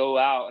I go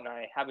out and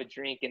I have a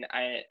drink, and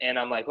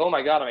I'm like, oh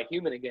my God, I'm a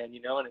human again,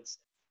 you know? And it's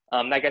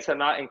like I said, I'm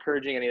not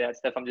encouraging any of that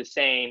stuff. I'm just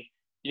saying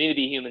you need to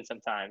be human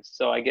sometimes.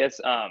 So I guess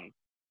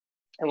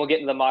and we'll get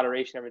into the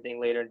moderation, everything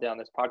later down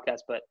this podcast,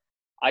 but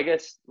I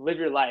guess live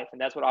your life.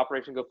 And that's what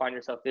Operation Go Find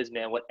Yourself is,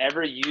 man.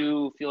 Whatever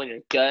you feel in your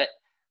gut,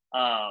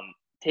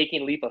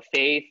 taking a leap of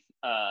faith,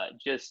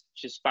 just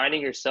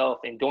finding yourself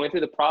and going through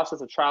the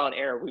process of trial and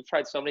error. We've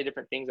tried so many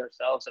different things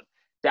ourselves, of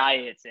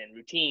diets and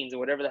routines and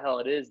whatever the hell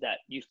it is, that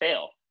you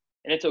fail.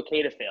 And it's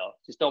okay to fail.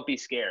 Just don't be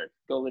scared.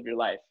 Go live your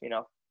life, you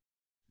know?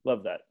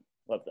 Love that.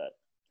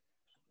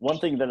 One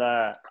thing that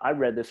I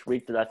read this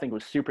week that I think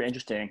was super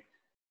interesting,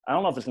 I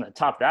don't know if it's going to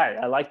top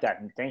that. I like that.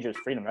 Dangerous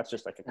freedom. That's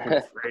just like a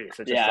cool phrase.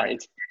 It's just like,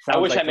 I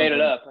wish I made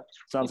it up.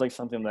 Sounds like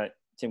something that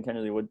Tim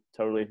Kennedy would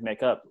totally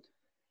make up.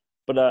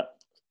 But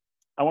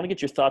I want to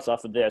get your thoughts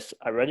off of this.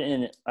 I read it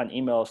in an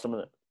email. Some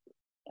of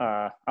the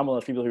I'm one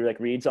of those people who like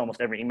reads almost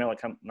every email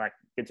that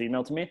gets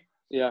emailed to me.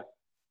 Yeah.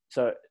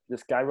 So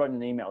this guy wrote in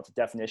an email. It's a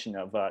definition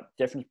of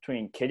difference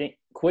between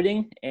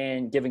quitting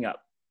and giving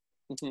up.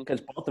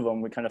 Because both of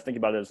them we kind of think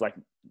about it as like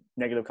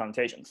negative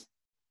connotations.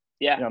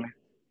 Yeah. You know what I mean?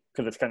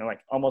 Because it's kind of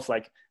like almost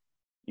like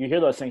you hear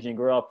those things and you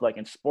grow up like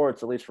in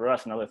sports, at least for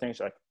us, and other things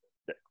like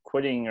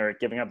quitting or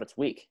giving up, it's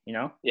weak, you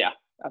know? Yeah,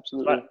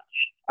 absolutely. But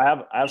I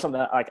have something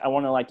that like I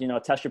want to like, you know,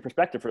 test your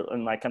perspective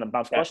and like kind of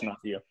bounce question off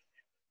of you.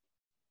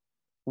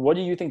 What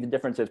do you think the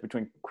difference is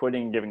between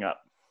quitting and giving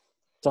up?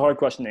 It's a hard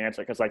question to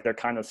answer because like they're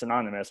kind of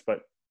synonymous, but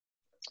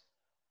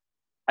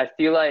I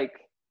feel like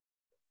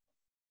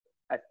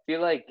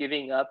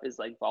giving up is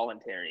like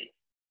voluntary.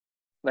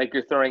 Like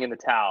you're throwing in the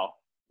towel.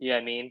 You know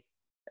what I mean?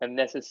 And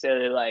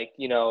necessarily like,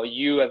 you know,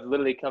 you have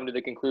literally come to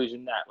the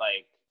conclusion that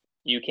like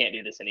you can't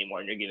do this anymore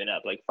and you're giving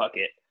up, like fuck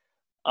it.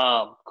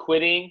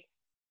 Quitting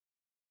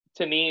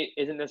to me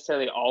isn't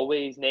necessarily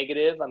always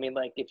negative. I mean,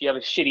 like if you have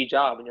a shitty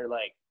job and you're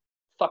like,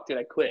 fuck did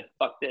I quit?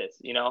 Fuck this,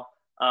 you know?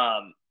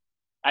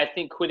 I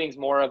think quitting's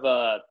more of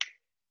I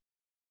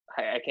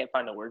can't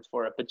find the words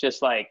for it, but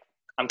just like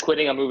I'm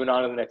quitting, I'm moving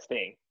on to the next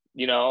thing,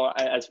 you know,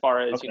 as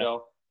far as, you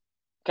know,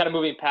 kind of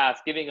moving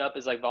past. Giving up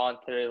is like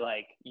voluntary,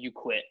 like you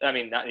quit. I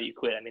mean, not that you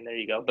quit. I mean, there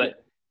you go.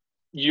 But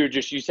you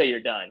say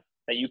you're done,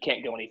 that you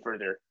can't go any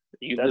further.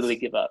 You literally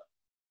give up.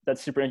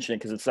 That's super interesting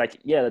because it's like,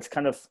 yeah, that's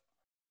kind of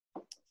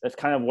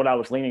what I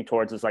was leaning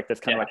towards, is like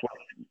this kind of like what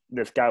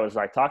this guy was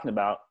like talking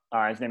about.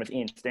 His name is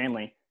Ian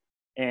Stanley.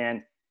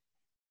 And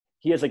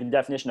he has like a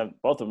definition of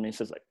both of them. He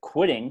says like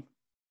quitting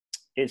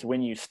is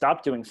when you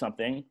stop doing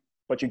something,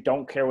 but you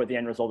don't care what the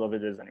end result of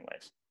it is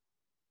anyways.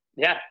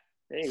 Yeah.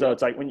 So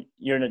it's like when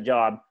you're in a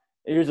job,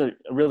 here's a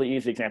really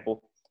easy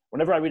example.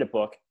 Whenever I read a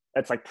book,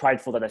 it's like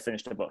prideful that I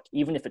finished a book,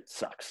 even if it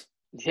sucks.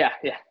 Yeah,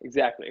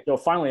 exactly. So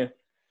finally,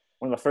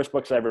 one of the first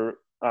books I ever,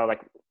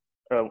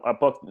 a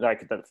book,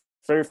 like the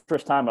very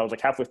first time I was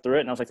like halfway through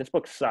it and I was like, this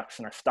book sucks.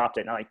 And I stopped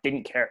it and I like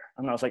didn't care.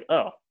 And I was like,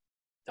 oh,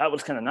 that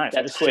was kind of nice.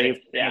 That's I just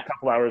saved a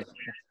couple hours.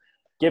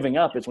 Giving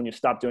up is when you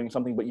stop doing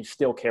something, but you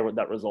still care what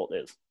that result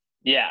is.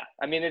 Yeah.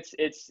 I mean,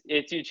 it's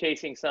you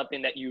chasing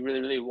something that you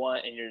really, really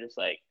want. And you're just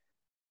like,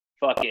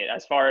 fuck it.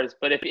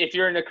 But if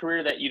you're in a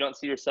career that you don't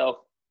see yourself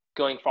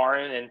going far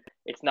in and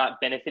it's not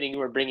benefiting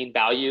you or bringing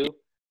value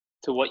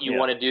to what you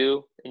want to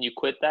do and you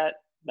quit that,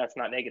 that's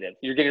not negative.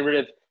 You're getting rid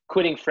of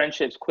quitting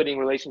friendships, quitting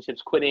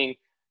relationships, quitting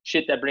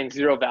shit that brings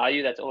zero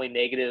value. That's only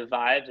negative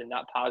vibes and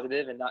not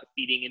positive and not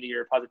feeding into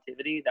your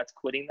positivity. That's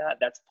quitting that.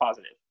 That's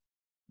positive.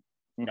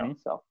 You know,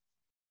 so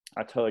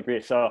I totally agree.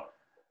 So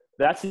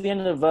that's the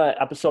end of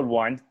episode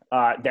 1.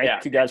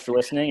 Thank you guys for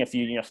listening. If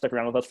you stuck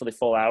around with us for the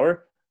full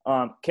hour.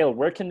 Caleb,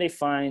 where can they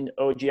find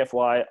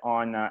OGFY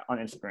on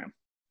Instagram?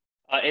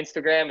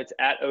 Instagram, it's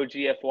at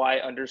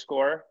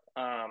OGFY_.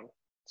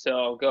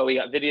 So we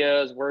got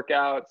videos,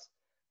 workouts,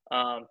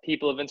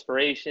 people of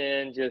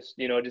inspiration, just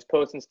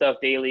posting stuff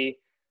daily,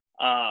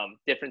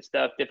 different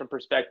stuff, different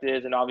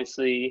perspectives. And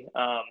obviously,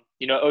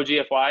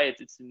 OGFY,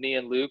 it's me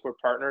and Luke, we're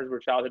partners, we're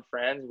childhood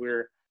friends.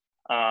 We're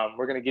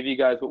going to give you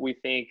guys what we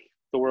think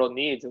the world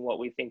needs and what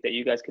we think that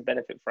you guys could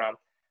benefit from.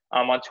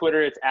 On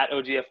Twitter, it's at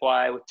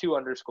OGFY with 2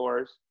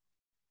 underscores.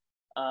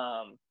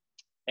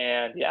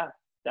 And yeah,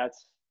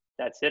 that's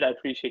it. I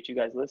appreciate you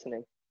guys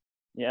listening.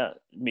 Yeah,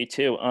 me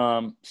too.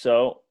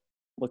 So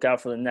look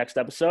out for the next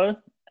episode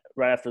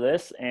right after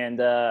this. And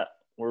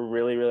we're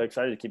really, really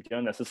excited to keep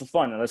doing this. This is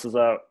fun. And this is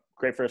a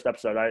great first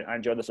episode. I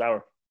enjoyed this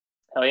hour.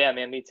 Hell yeah,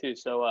 man. Me too.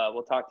 So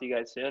we'll talk to you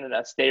guys soon.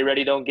 And stay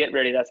ready, don't get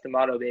ready. That's the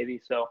motto, baby.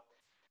 So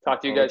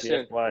talk to you guys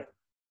soon.